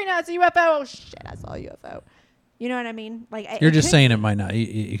the air right now. It's a UFO. Oh shit! I saw a UFO. You know what I mean? You're just saying it might not.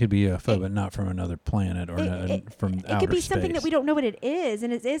 It could be UFO, but not from another planet or from it outer could be space. something that we don't know what it is,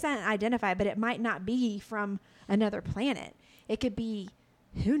 and it is unidentified, but it might not be from another planet. It could be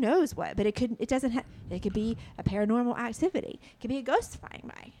who knows what, but it could be a paranormal activity. It could be a ghost flying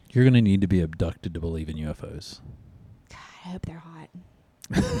by. You're going to need to be abducted to believe in UFOs. God, I hope they're hot.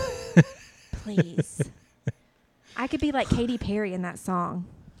 Please. I could be like Katy Perry in that song.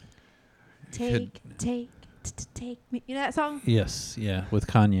 Take me. You know that song? Yes, yeah, with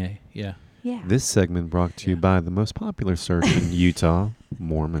Kanye, yeah. Yeah. This segment brought to you by the most popular search in Utah,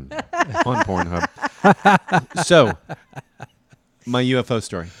 Mormon, on Pornhub. So, my UFO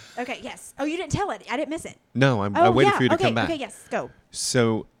story. Okay, yes. Oh, you didn't tell it. I didn't miss it. No, I waited for you to okay, come back. Okay, yes, go.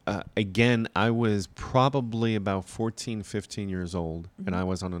 So, again, I was probably about 14, 15 years old, and I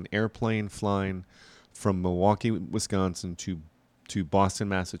was on an airplane flying from Milwaukee, Wisconsin to Boston,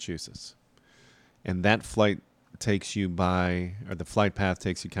 Massachusetts. And that flight takes you by, or the flight path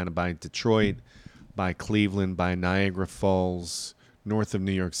takes you kind of by Detroit, by Cleveland, by Niagara Falls, north of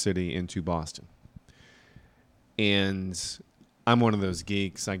New York City into Boston. And I'm one of those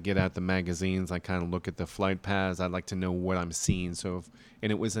geeks. I get out the magazines. I kind of look at the flight paths. I like to know what I'm seeing.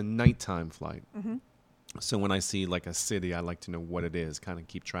 And it was a nighttime flight. Mm-hmm. So when I see like a city, I like to know what it is, kind of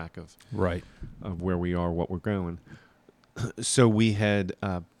keep track of where we are, what we're going. So we had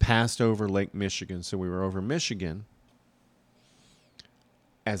passed over Lake Michigan. So we were over Michigan,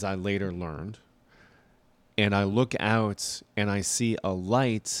 as I later learned. And I look out and I see a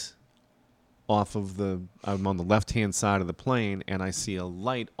light off of I'm on the left-hand side of the plane, and I see a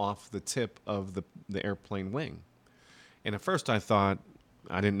light off the tip of the airplane wing. And at first I thought,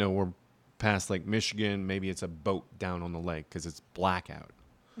 I didn't know we're past Lake Michigan. Maybe it's a boat down on the lake because it's blackout.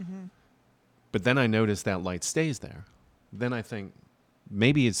 Mm-hmm. But then I notice that light stays there. Then I think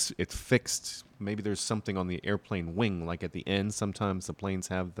maybe it's fixed. Maybe there's something on the airplane wing, like at the end. Sometimes the planes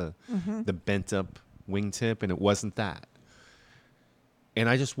have the bent up wingtip, and it wasn't that. And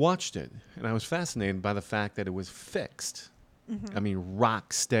I just watched it, and I was fascinated by the fact that it was fixed. Mm-hmm. I mean,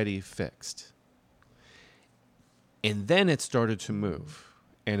 rock steady fixed. And then it started to move,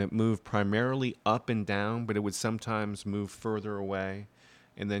 and it moved primarily up and down, but it would sometimes move further away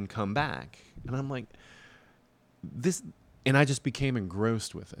and then come back. And I'm like, this, and I just became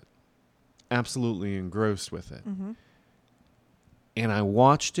engrossed with it, absolutely engrossed with it. Mm-hmm. And I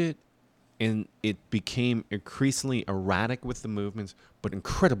watched it, and it became increasingly erratic with the movements, but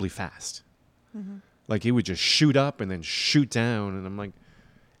incredibly fast. Mm-hmm. Like it would just shoot up and then shoot down. And I'm like,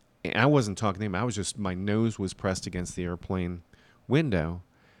 and I wasn't talking to him. I was just, my nose was pressed against the airplane window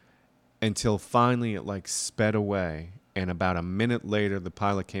until finally it like sped away. And about a minute later, the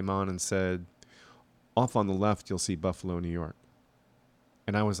pilot came on and said, off on the left, you'll see Buffalo, New York.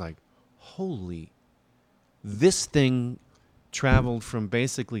 And I was like, holy, this thing traveled from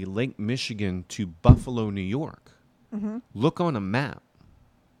basically Lake Michigan to Buffalo, New York. Mm-hmm. Look on a map.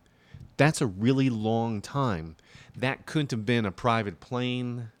 That's a really long time. That couldn't have been a private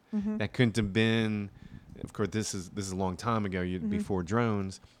plane. Mm-hmm. That couldn't have been, of course, this is a long time ago, before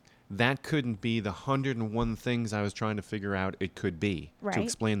drones. That couldn't be the 101 things I was trying to figure out it could be to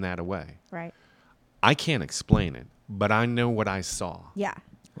explain that away. Right. I can't explain it, but I know what I saw. Yeah.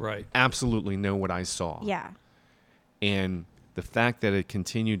 Right. Absolutely know what I saw. Yeah. And the fact that it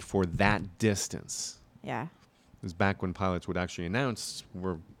continued for that distance. Yeah. Is back when pilots would actually announce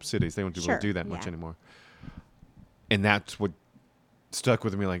we're cities. They don't really do that much anymore. And that's what stuck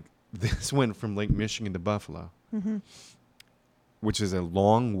with me. Like, this went from Lake Michigan to Buffalo, which is a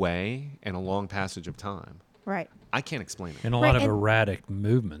long way and a long passage of time. Right. I can't explain it. And a lot of erratic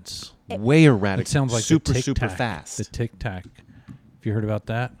movements. Way erratic. It sounds like super super fast. The Tic Tac. Have you heard about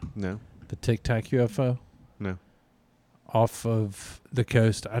that? No. The Tic Tac UFO? No. Off of the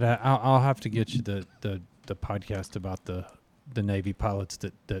coast. I'll have to get you the podcast about the Navy pilots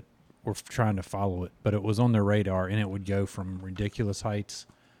that were trying to follow it. But it was on their radar, and it would go from ridiculous heights,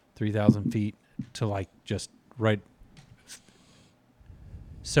 3,000 feet, to like just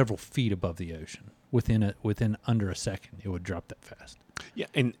several feet above the ocean. Within under a second, it would drop that fast. Yeah,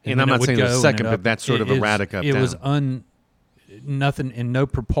 and I'm not saying a second, but that's sort of erratic up down. It was nothing, and no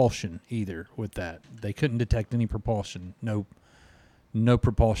propulsion either with that. They couldn't detect any propulsion. No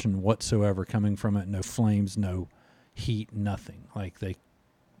propulsion whatsoever coming from it. No flames, no heat, nothing. Like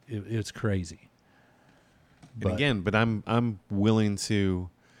it's crazy. But I'm willing to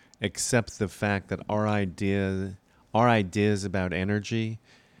accept the fact that our ideas about energy,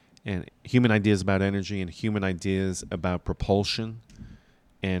 and human ideas about energy, and human ideas about propulsion,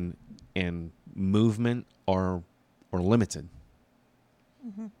 and movement are limited.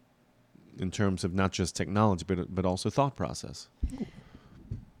 Mm-hmm. In terms of not just technology, but also thought process.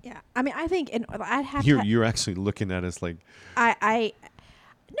 Yeah, I mean, I think, and I'd have You're actually looking at us like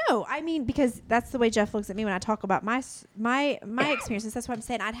no, No, I mean, because that's the way Jeff looks at me when I talk about my experiences. That's what I'm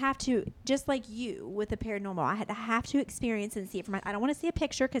saying. I'd have to, just like you with the paranormal, I had to have to experience and see it I don't want to see a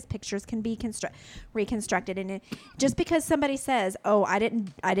picture because pictures can be reconstructed. And just because somebody says, "Oh, I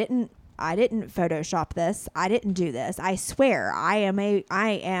didn't Photoshop this. I didn't do this. I swear, I am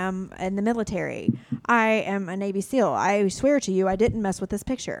in the military. I am a Navy SEAL. I swear to you, I didn't mess with this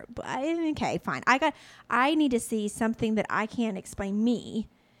picture." But okay, fine. I need to see something that I can't explain me.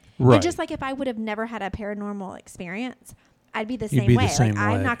 Right. And just like if I would have never had a paranormal experience, I'd be the You'd same be way. the same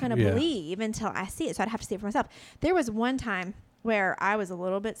I'm way. not going to Yeah. believe until I see it. So I'd have to see it for myself. There was one time where I was a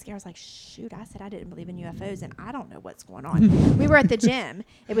little bit scared. I was like, shoot, I said I didn't believe in UFOs and I don't know what's going on. We were at the gym.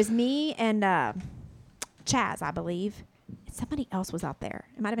 It was me and Chaz, I believe. Somebody else was out there.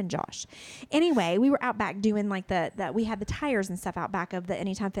 It might have been Josh. Anyway, we were out back doing like we had the tires and stuff out back of the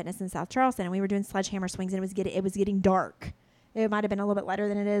Anytime Fitness in South Charleston, and we were doing sledgehammer swings, and it was getting dark. It might have been a little bit lighter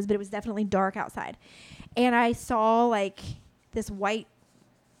than it is, but it was definitely dark outside. And I saw like this white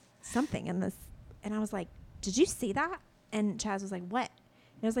something in this, and I was like, "Did you see that?" And Chaz was like, "What?"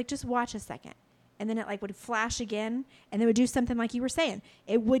 And I was like, "Just watch a second." And then it like would flash again, and they would do something like you were saying.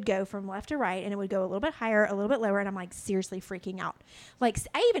 It would go from left to right, and it would go a little bit higher, a little bit lower, and I'm like seriously freaking out. Like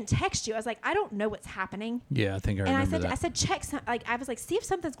I even text you. I was like, I don't know what's happening. Yeah, I think I And remember I that. said, check. I was like, see if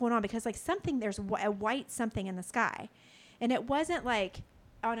something's going on because like something there's a white something in the sky, and it wasn't like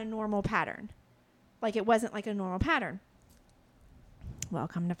on a normal pattern. Like it wasn't like a normal pattern. Well,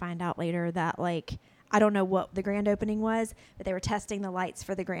 come to find out later that like. I don't know what the grand opening was, but they were testing the lights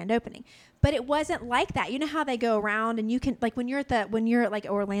for the grand opening. But it wasn't like that. You know how they go around and you can like when you're at like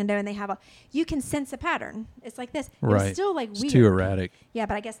Orlando and they have you can sense a pattern. It's like this. It was still like It's weird. too erratic. Yeah,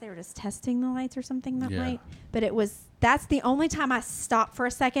 but I guess they were just testing the lights or something that Yeah. night. But that's the only time I stopped for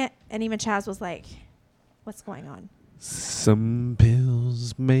a second, and even Chaz was like, "What's going on?" Some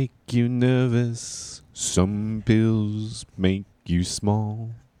pills make you nervous. Some pills make you small.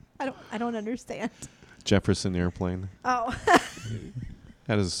 I don't understand. Jefferson Airplane Oh.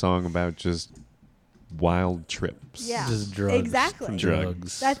 had a song about just wild trips. Yeah. Just drugs. Exactly.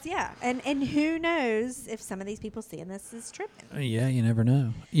 Drugs. That's and who knows if some of these people seeing this is tripping. Yeah, you never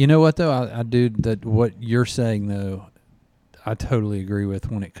know. You know what though? I do that. What you're saying though, I totally agree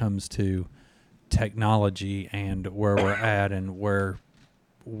with when it comes to technology and where we're at and where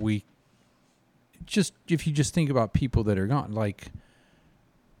we just if you just think about people that are gone, like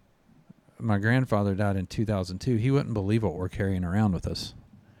my grandfather died in 2002. He wouldn't believe what we're carrying around with us.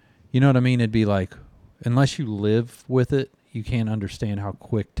 You know what I mean? It'd be like, unless you live with it, you can't understand how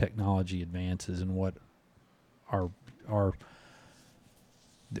quick technology advances and what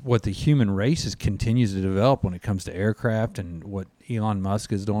what the human race continues to develop when it comes to aircraft and what Elon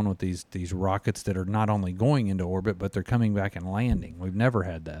Musk is doing with these rockets that are not only going into orbit, but they're coming back and landing. We've never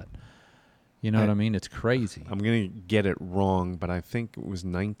had that. You know what I mean? It's crazy. I'm going to get it wrong, but I think it was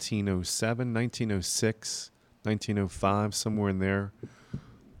 1907, 1906, 1905, somewhere in there,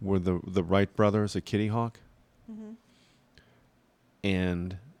 were the Wright brothers at Kitty Hawk. Mm-hmm.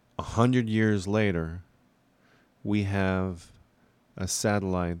 And 100 years later, we have a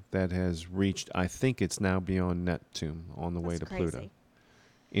satellite that has reached, I think it's now beyond Neptune on the way to crazy. Pluto.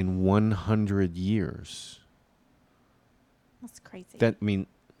 In 100 years. That's crazy.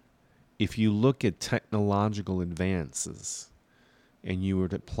 If you look at technological advances and you were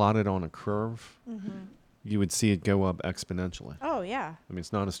to plot it on a curve, you would see it go up exponentially. Oh, yeah. I mean,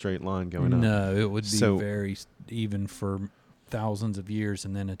 it's not a straight line going up. No, it would be So- very even for thousands of years,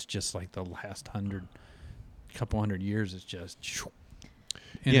 and then it's just like the last couple hundred years. It's just,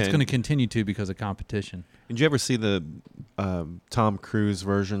 and Yeah, it's going to and- continue to because of competition. Did you ever see the Tom Cruise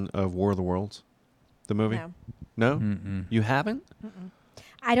version of War of the Worlds, the movie? No. No? Mm-mm. You haven't?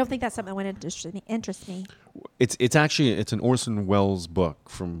 I don't think that's something that would interest me. It's actually an Orson Welles book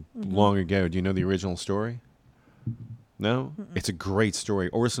from long ago. Do you know the original story? No? It's a great story.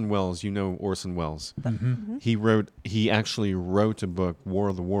 Orson Welles, you know Orson Welles. He actually wrote a book, War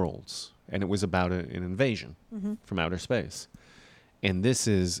of the Worlds, and it was about an invasion from outer space. And this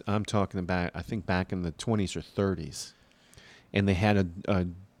is, I'm talking about, I think back in the 20s or 30s. And they had a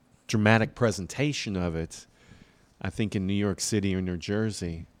dramatic presentation of it, I think in New York City or New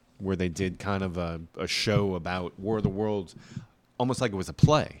Jersey, where they did kind of a show about War of the Worlds, almost like it was a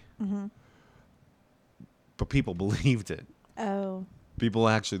play. But people believed it. Oh.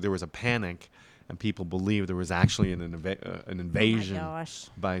 There was a panic, and people believed there was actually an invasion Oh, my gosh.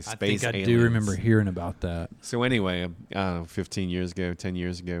 by I space think I aliens. do remember hearing about that. So anyway, I don't know, 15 years ago, 10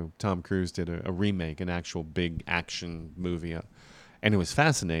 years ago, Tom Cruise did a remake, an actual big action movie. And it was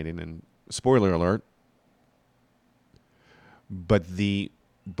fascinating. And spoiler alert, but the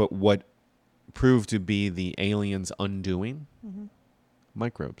But what proved to be the aliens' undoing? Mm-hmm.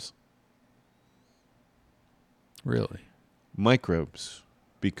 Microbes. Really? Microbes.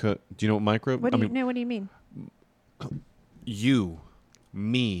 Because do you know what microbe? What do you mean? You,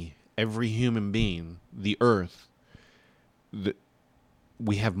 me, every human being, the Earth.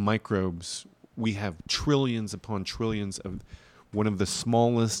 We have microbes. We have trillions upon trillions of. One of the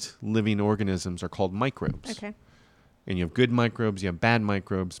smallest living organisms are called microbes. Okay. And you have good microbes, you have bad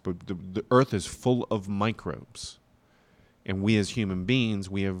microbes, but the Earth is full of microbes. And we as human beings,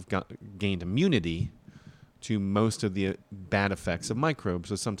 we have gained immunity to most of the bad effects of microbes.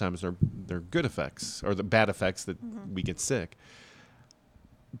 So sometimes they're good effects, or the bad effects that we get sick.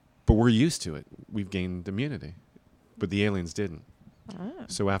 But we're used to it. We've gained immunity. But the aliens didn't. Oh.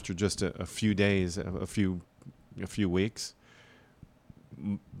 So after just a few days, a few weeks,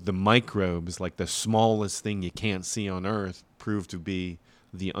 the microbes, like the smallest thing you can't see on Earth, proved to be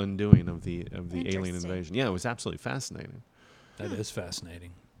the undoing of the alien invasion. Yeah, it was absolutely fascinating. That is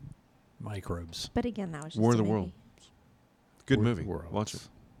fascinating. Microbes. But again, that was just War a of the movie. Worlds. Good War- movie. Worlds. Watch it.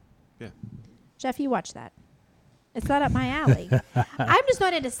 Yeah. Jeff, you watch that. It's not up my alley. I'm just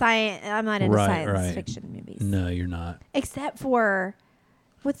not into science. I'm not into science fiction movies. No, you're not. Except for,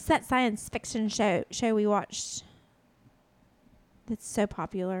 what's that science fiction show we watched that's so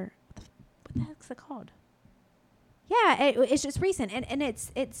popular? What the heck's it called? Yeah, it's just recent, and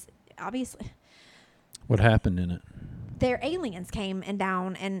it's obviously What happened in it? their aliens came and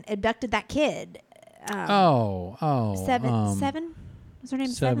down and abducted that kid. Seven. Was her name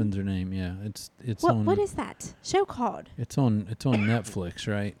Seven's her name. Yeah, it's What on. what is that show called? It's on Netflix,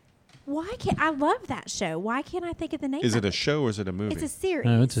 right? Why can't I love that show? Why can't I think of the name? Is of it a show or is it a movie? It's a series.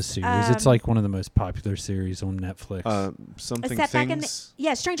 No, it's a series. It's like one of the most popular series on Netflix. Something Except back in Things.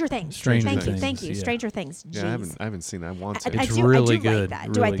 Stranger Things. Stranger Thank Things, you. yeah. Stranger Things. Yeah, Jeez. I haven't seen that. I want to. I It's do really like good,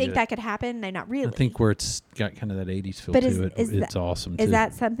 that. Do I really think good. that could happen? No, not really. I think where it's got kind of that 80s feel But to it. is It's awesome too. Is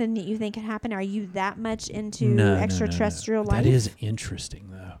that something that you think could happen? Are you that much into No. extraterrestrial life? That is interesting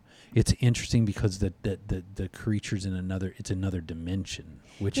though. It's interesting because the creature's in another dimension,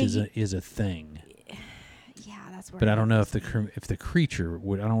 which Yeah, is a thing. Yeah, that's where. But I don't know if it is. the creature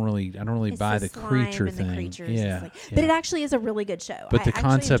would. I don't really It's buy the the slime creature and the thing. creatures. Yeah, It's yeah. But it actually is a really good show. But I the actually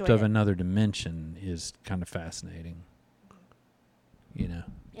concept enjoyed of it. another dimension is kind of fascinating. You know.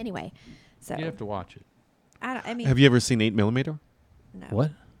 Anyway, so You have to watch it. I mean, Have you ever seen 8mm? no.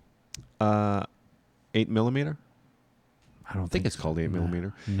 What? 8mm? I don't I think it's called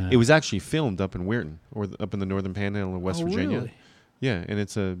 8mm. No. It was actually filmed up in Weirton, or up in the Northern Panhandle of West Virginia. Really? Yeah, and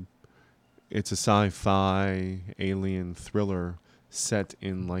it's a sci-fi alien thriller set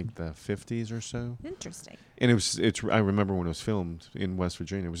in like the 50s or so. Interesting. And I remember when it was filmed in West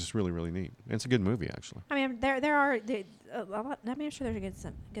Virginia. It was just really, really neat. And it's a good movie, actually. I mean, there are a lot. I mean, I'm sure there's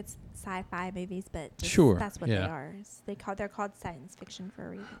some good sci-fi movies, but just Sure, that's what yeah. they are. They're called science fiction for a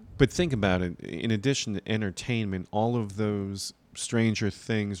reason. But think about it. In addition to entertainment, all of those Stranger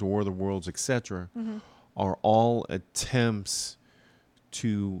Things, War of the Worlds, etc., are all attempts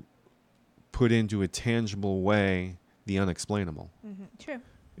to put into a tangible way the unexplainable. True.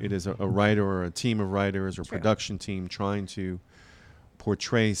 It is a writer or a team of writers or True. production team trying to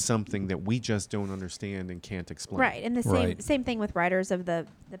portray something that we just don't understand and can't explain. Right, and the Right. same thing with writers of the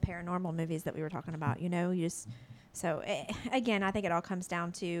paranormal movies that we were talking about. You know, again, I think it all comes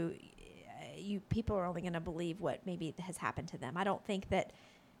down to people are only going to believe what maybe has happened to them. I don't think that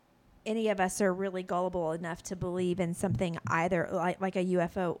any of us are really gullible enough to believe in something either like a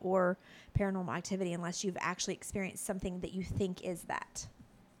UFO or paranormal activity unless you've actually experienced something that you think is that.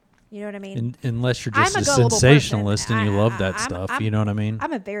 You know what I mean? Unless you're I'm just a a gullible sensationalist person. and you love that I'm- stuff. I'm- You know what I mean?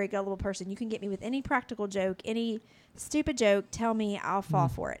 I'm a very gullible person. You can get me with any practical joke, any stupid joke, tell me, I'll fall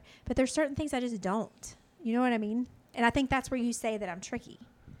for it. But there's certain things I just don't. You know what I mean? And I think that's where you say that I'm tricky.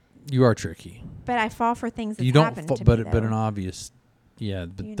 You are tricky. But I fall for things that You don't, happen to but me, but an though. obvious, yeah.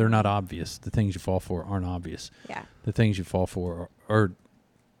 But You they're know. not obvious. The things you fall for aren't obvious. Yeah. The things you fall for are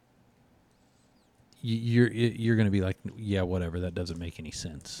you're going to be like, yeah, whatever. That doesn't make any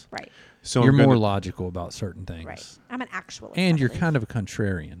sense. Right. So You're I'm more gonna- logical about certain things. Right. I'm an actualist. And I you're believe. kind of a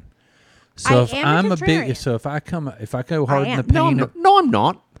contrarian. I So if am a I'm a contrarian. big, so if I go hard in am. the No, paint, no, I'm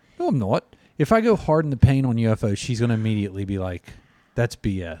not. no, I'm not. If I go hard in the paint on UFOs, she's going to immediately be like, "That's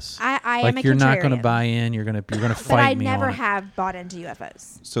BS." I like am a you're not going to contrarian. buy in. You're going to But fight I me never on it. have bought into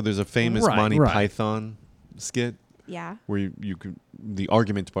UFOs. So there's a famous Right, Monty right. Python skit Yeah. where you could, the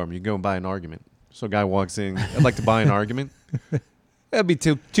argument department, you go and buy an argument. So a guy walks in, I'd like to buy an argument. That'd be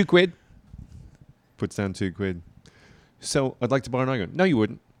two quid. Puts down 2 quid. So I'd like to buy an argument. No, you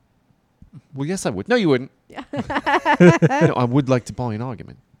wouldn't. Well, yes, I would. No, you wouldn't. Yeah. No, I would like to buy an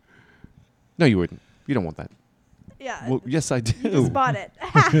argument. No, you wouldn't. You don't want that. Yeah. Well, yes, I do. you just bought it.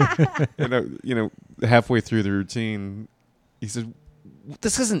 And halfway through the routine, he says,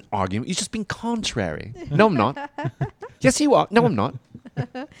 "This isn't argument. You're just being contrary." No, I'm not. Yes, you are. No, I'm not.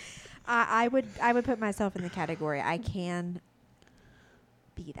 I would put myself in the category. I can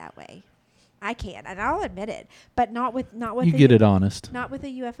be that way. I can, and I'll admit it. But not with You get it honest. Not with a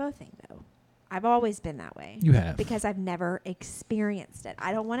UFO thing though. I've always been that way. You have. Because I've never experienced it.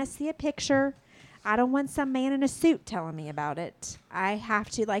 I don't want to see a picture. I don't want some man in a suit telling me about it. I have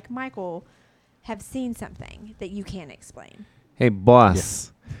to, like Michael, have seen something that you can't explain. Hey,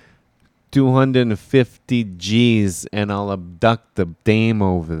 boss. 250 G's and I'll abduct the dame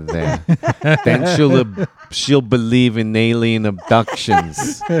over there. Then she'll believe in alien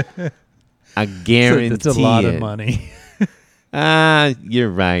abductions. I guarantee It's a lot it. of money. You're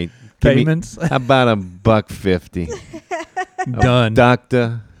right. Give me- Payments how about $150? done.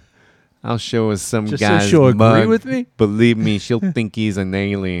 Doctor, I'll show her some Just so guy's she'll mug. agree with me. Believe me, she'll think he's an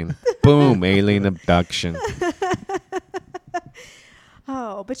alien. Boom, alien abduction.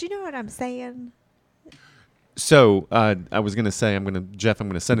 Oh, but you know what I'm saying? So I was gonna say I'm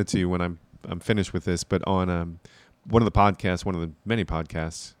gonna send it to you when I'm finished with this. But on one of the podcasts, one of the many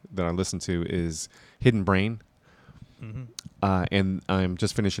podcasts that I listen to is Hidden Brain, and I'm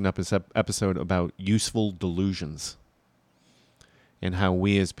just finishing up this episode about useful delusions and how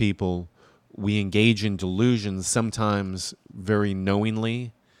we as people we engage in delusions sometimes very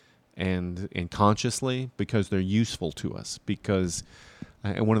knowingly and consciously because they're useful to us. Because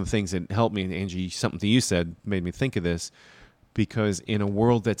and one of the things that helped me, and Angie, something that you said made me think of this, because in a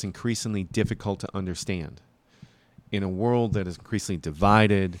world that's increasingly difficult to understand, in a world that is increasingly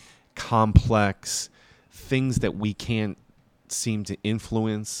divided, complex, things that we can't seem to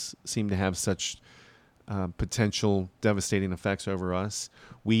influence, seem to have such potential devastating effects over us,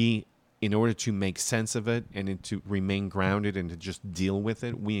 we, in order to make sense of it and to remain grounded and to just deal with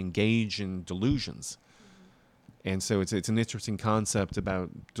it, we engage in delusions. And so it's an interesting concept about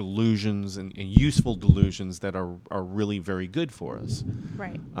delusions and useful delusions that are really very good for us.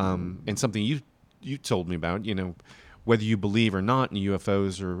 Right. And something you told me about, whether you believe or not in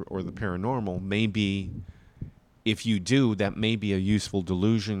UFOs or the paranormal, maybe if you do, that may be a useful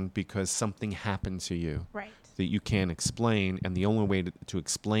delusion because something happened to you Right. that you can't explain. And the only way to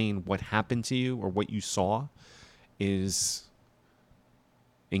explain what happened to you or what you saw is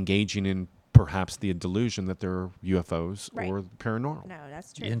engaging in perhaps the delusion that there are UFOs Right. or paranormal. No,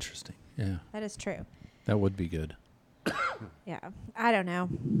 that's true. Interesting. Yeah, That is true. that would be good. Yeah. I don't know.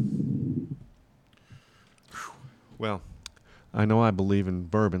 Well, I know I believe in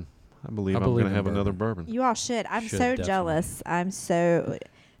bourbon. I believe I'm believe going to in have another bourbon. bourbon. You all should. I'm Should, so definitely. jealous. I'm so.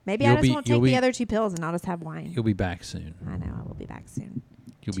 Maybe You'll I just be- won't you'll take the be- other 2 pills and I'll just have wine. You'll be back soon. I know. I will be back soon.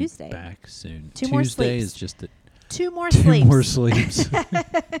 You'll Tuesday. be back soon. 2 more Tuesday sleeps. is just 2 more 2 sleeps. more sleeps.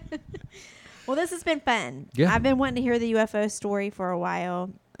 Well, this has been fun. Yeah. I've been wanting to hear the UFO story for a while.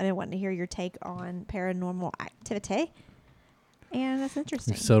 I've been wanting to hear your take on paranormal activity. And that's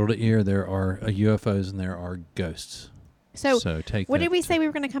interesting. We've settled it here. There are UFOs and there are ghosts. So, take what that did we to- say we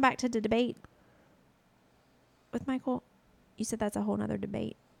were going to come back to the debate with Michael? You said that's a whole nother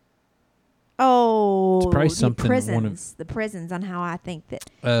debate. Oh, probably the something prisons. The prisons on how I think that.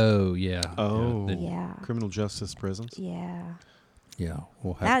 Oh yeah. Oh. Yeah. Yeah. Criminal justice prisons? Yeah. Yeah.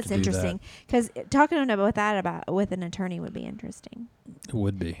 We'll have That's to do interesting. Because talking about that with an attorney would be interesting. It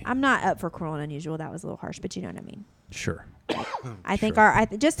would be. I'm not up for cruel and unusual. That was a little harsh, but you know what I mean. Sure. I think Sure.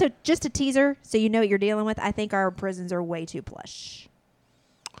 just a teaser, so you know what you're dealing with. I think our prisons are way too plush.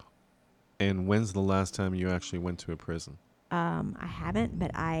 And when's the last time you actually went to a prison? I haven't,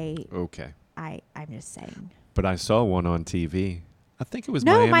 but Okay. I'm just saying. But I saw one on TV. I think it was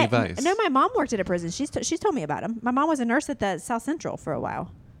No, Miami Vice. my mom worked at a prison. She's told me about him. My mom was a nurse at the South Central for a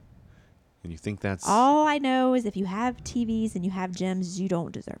while. And you think that's... All I know is if you have TVs and you have gyms, you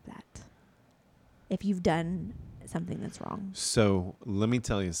don't deserve that. If you've done something that's wrong, So let me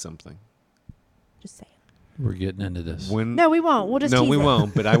tell you something. just say it. We're getting into this. When No, we won't. We'll just no, tease we it.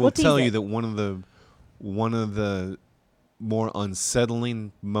 won't. But I will We'll tease tell you it. that one of the more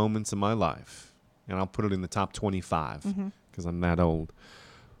unsettling moments in my life, and I'll put it in the top 25 because I'm that old.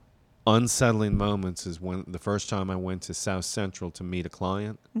 Unsettling moments is when the first time I went to South Central to meet a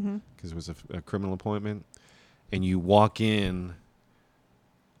client because it was a criminal appointment, and you walk in.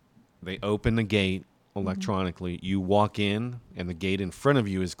 They open the gate electronically. You walk in, and the gate in front of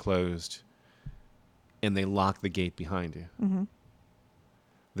you is closed, and they lock the gate behind you.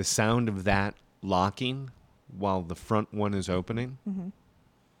 The sound of that locking while the front one is opening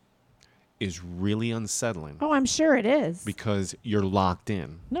is really unsettling Oh, I'm sure it is. because you're locked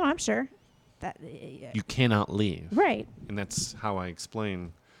in. No, I'm sure that You cannot leave. right. And that's how I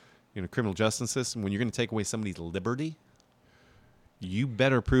explain, criminal justice system. When you're going to take away somebody's liberty, you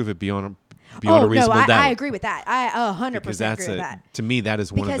better prove it beyond a reasonable doubt. I agree with that. I 100% because agree with that. to me, that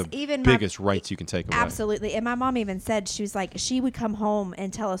is one Because of the even biggest rights you can take away. Absolutely. And my mom even said, she was like, she would come home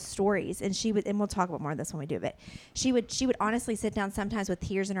and tell us stories, and and we'll talk about more of this when we do it. She would honestly sit down sometimes with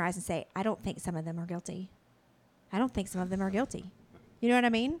tears in her eyes and say, I don't think some of them are guilty. I don't think some of them are guilty. You know what I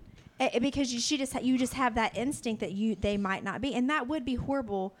mean? Because you just have that instinct that they might not be. And that would be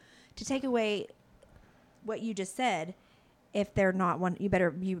horrible to take away what you just said. If they're not one, you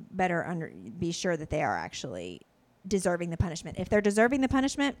better be sure that they are actually deserving the punishment. If they're deserving the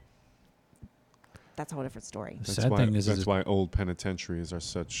punishment, that's a whole different story. The sad thing is that's why old penitentiaries are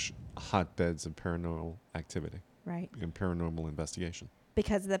such hotbeds of paranormal activity Right. and paranormal investigation.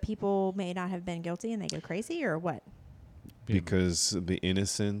 Because the people may not have been guilty and they go crazy, or what? Because of the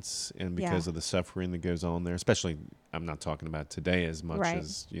innocence and because of the suffering that goes on there, especially, I'm not talking about today as much Right.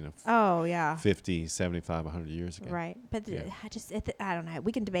 as, Oh, yeah. 50, 75, 100 years ago. Right. But Yeah. I don't know.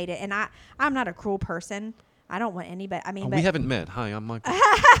 We can debate it. And I'm not a cruel person. I don't want anybody. I mean, We haven't met. Hi, I'm Michael.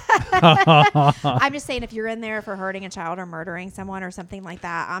 I'm just saying, if you're in there for hurting a child or murdering someone or something like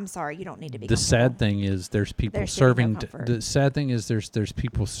that, I'm sorry, you don't need to be. The sad thing is there's people There's sitting serving. no comfort. The sad thing is there's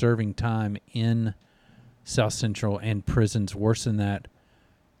people serving time in South Central and prisons worse than that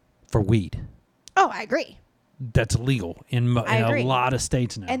for weed. Oh, I agree. That's illegal in I a agree. lot of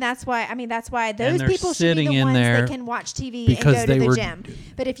states now. And that's why those they're people should be sitting the in ones there that can watch TV because and go they to the were- gym.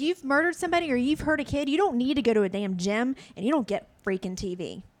 But if you've murdered somebody or you've hurt a kid, you don't need to go to a damn gym, and you don't get freaking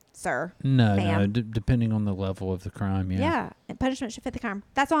TV, sir. no, ma'am. depending on the level of the crime, Yeah, and punishment should fit the crime.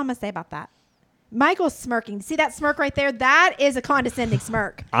 That's all I'm gonna say about that. Michael's smirking. See that smirk right there? That is a condescending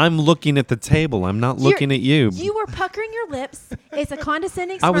smirk. I'm looking at the table. I'm not looking at you. You were puckering your lips. It's a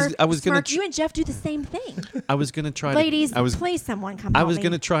condescending smirk. I was gonna smirk. You and Jeff do the same thing. I was going to try Ladies, to... please someone come I help was me.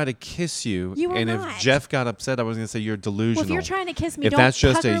 going to try to kiss you. You were and not. if Jeff got upset, I was going to say you're delusional. Well, if you're trying to kiss me, if don't that's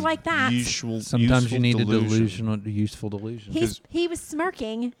just pucker a like that. sometimes useful you need delusion. a useful delusion. He was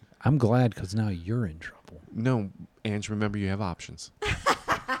smirking. I'm glad because now you're in trouble. No, Ange, remember you have options.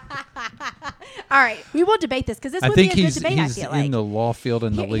 All right, we will debate this because this I would think be a he's good debate. I he's feel in like. the law field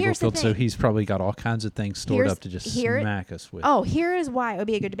and the legal Here's the field, so thing. he's probably got all kinds of things stored up to just smack us with. Oh, here is why it would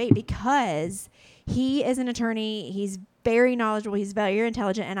be a good debate, because he is an attorney. He's very knowledgeable. He's very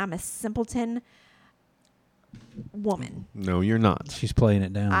intelligent, and I'm a simpleton woman. No, you're not. She's playing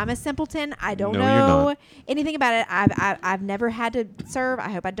it down. I'm a simpleton. I don't No, you're know not. anything about it. I've never had to serve. I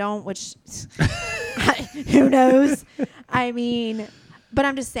hope I don't. Which who knows? I mean, but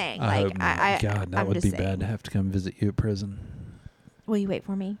I'm just saying. I Like hope not. God, that I'm would just be saying. bad to have to come visit you at prison. Will you wait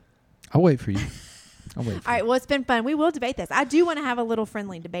for me? I'll wait for you. I'll wait for All right. you. Well, it's been fun. We will debate this. I do want to have a little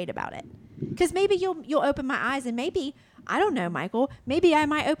friendly debate about it, because maybe you'll open my eyes, and maybe I don't know, Michael. Maybe I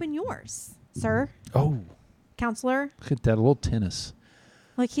might open yours, sir, Oh, counselor. look at that, a little tennis.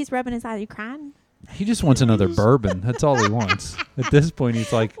 Look, he's rubbing his eye. Are you crying? He just wants another bourbon. That's all he wants. At this point,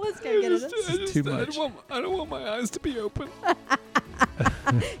 he's like, Let's go get it. this is too much. I don't want my eyes to be open.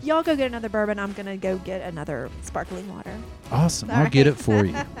 Y'all go get another bourbon. I'm gonna go get another sparkling water. Awesome. All I'll get right. it for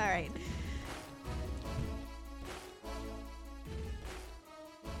you.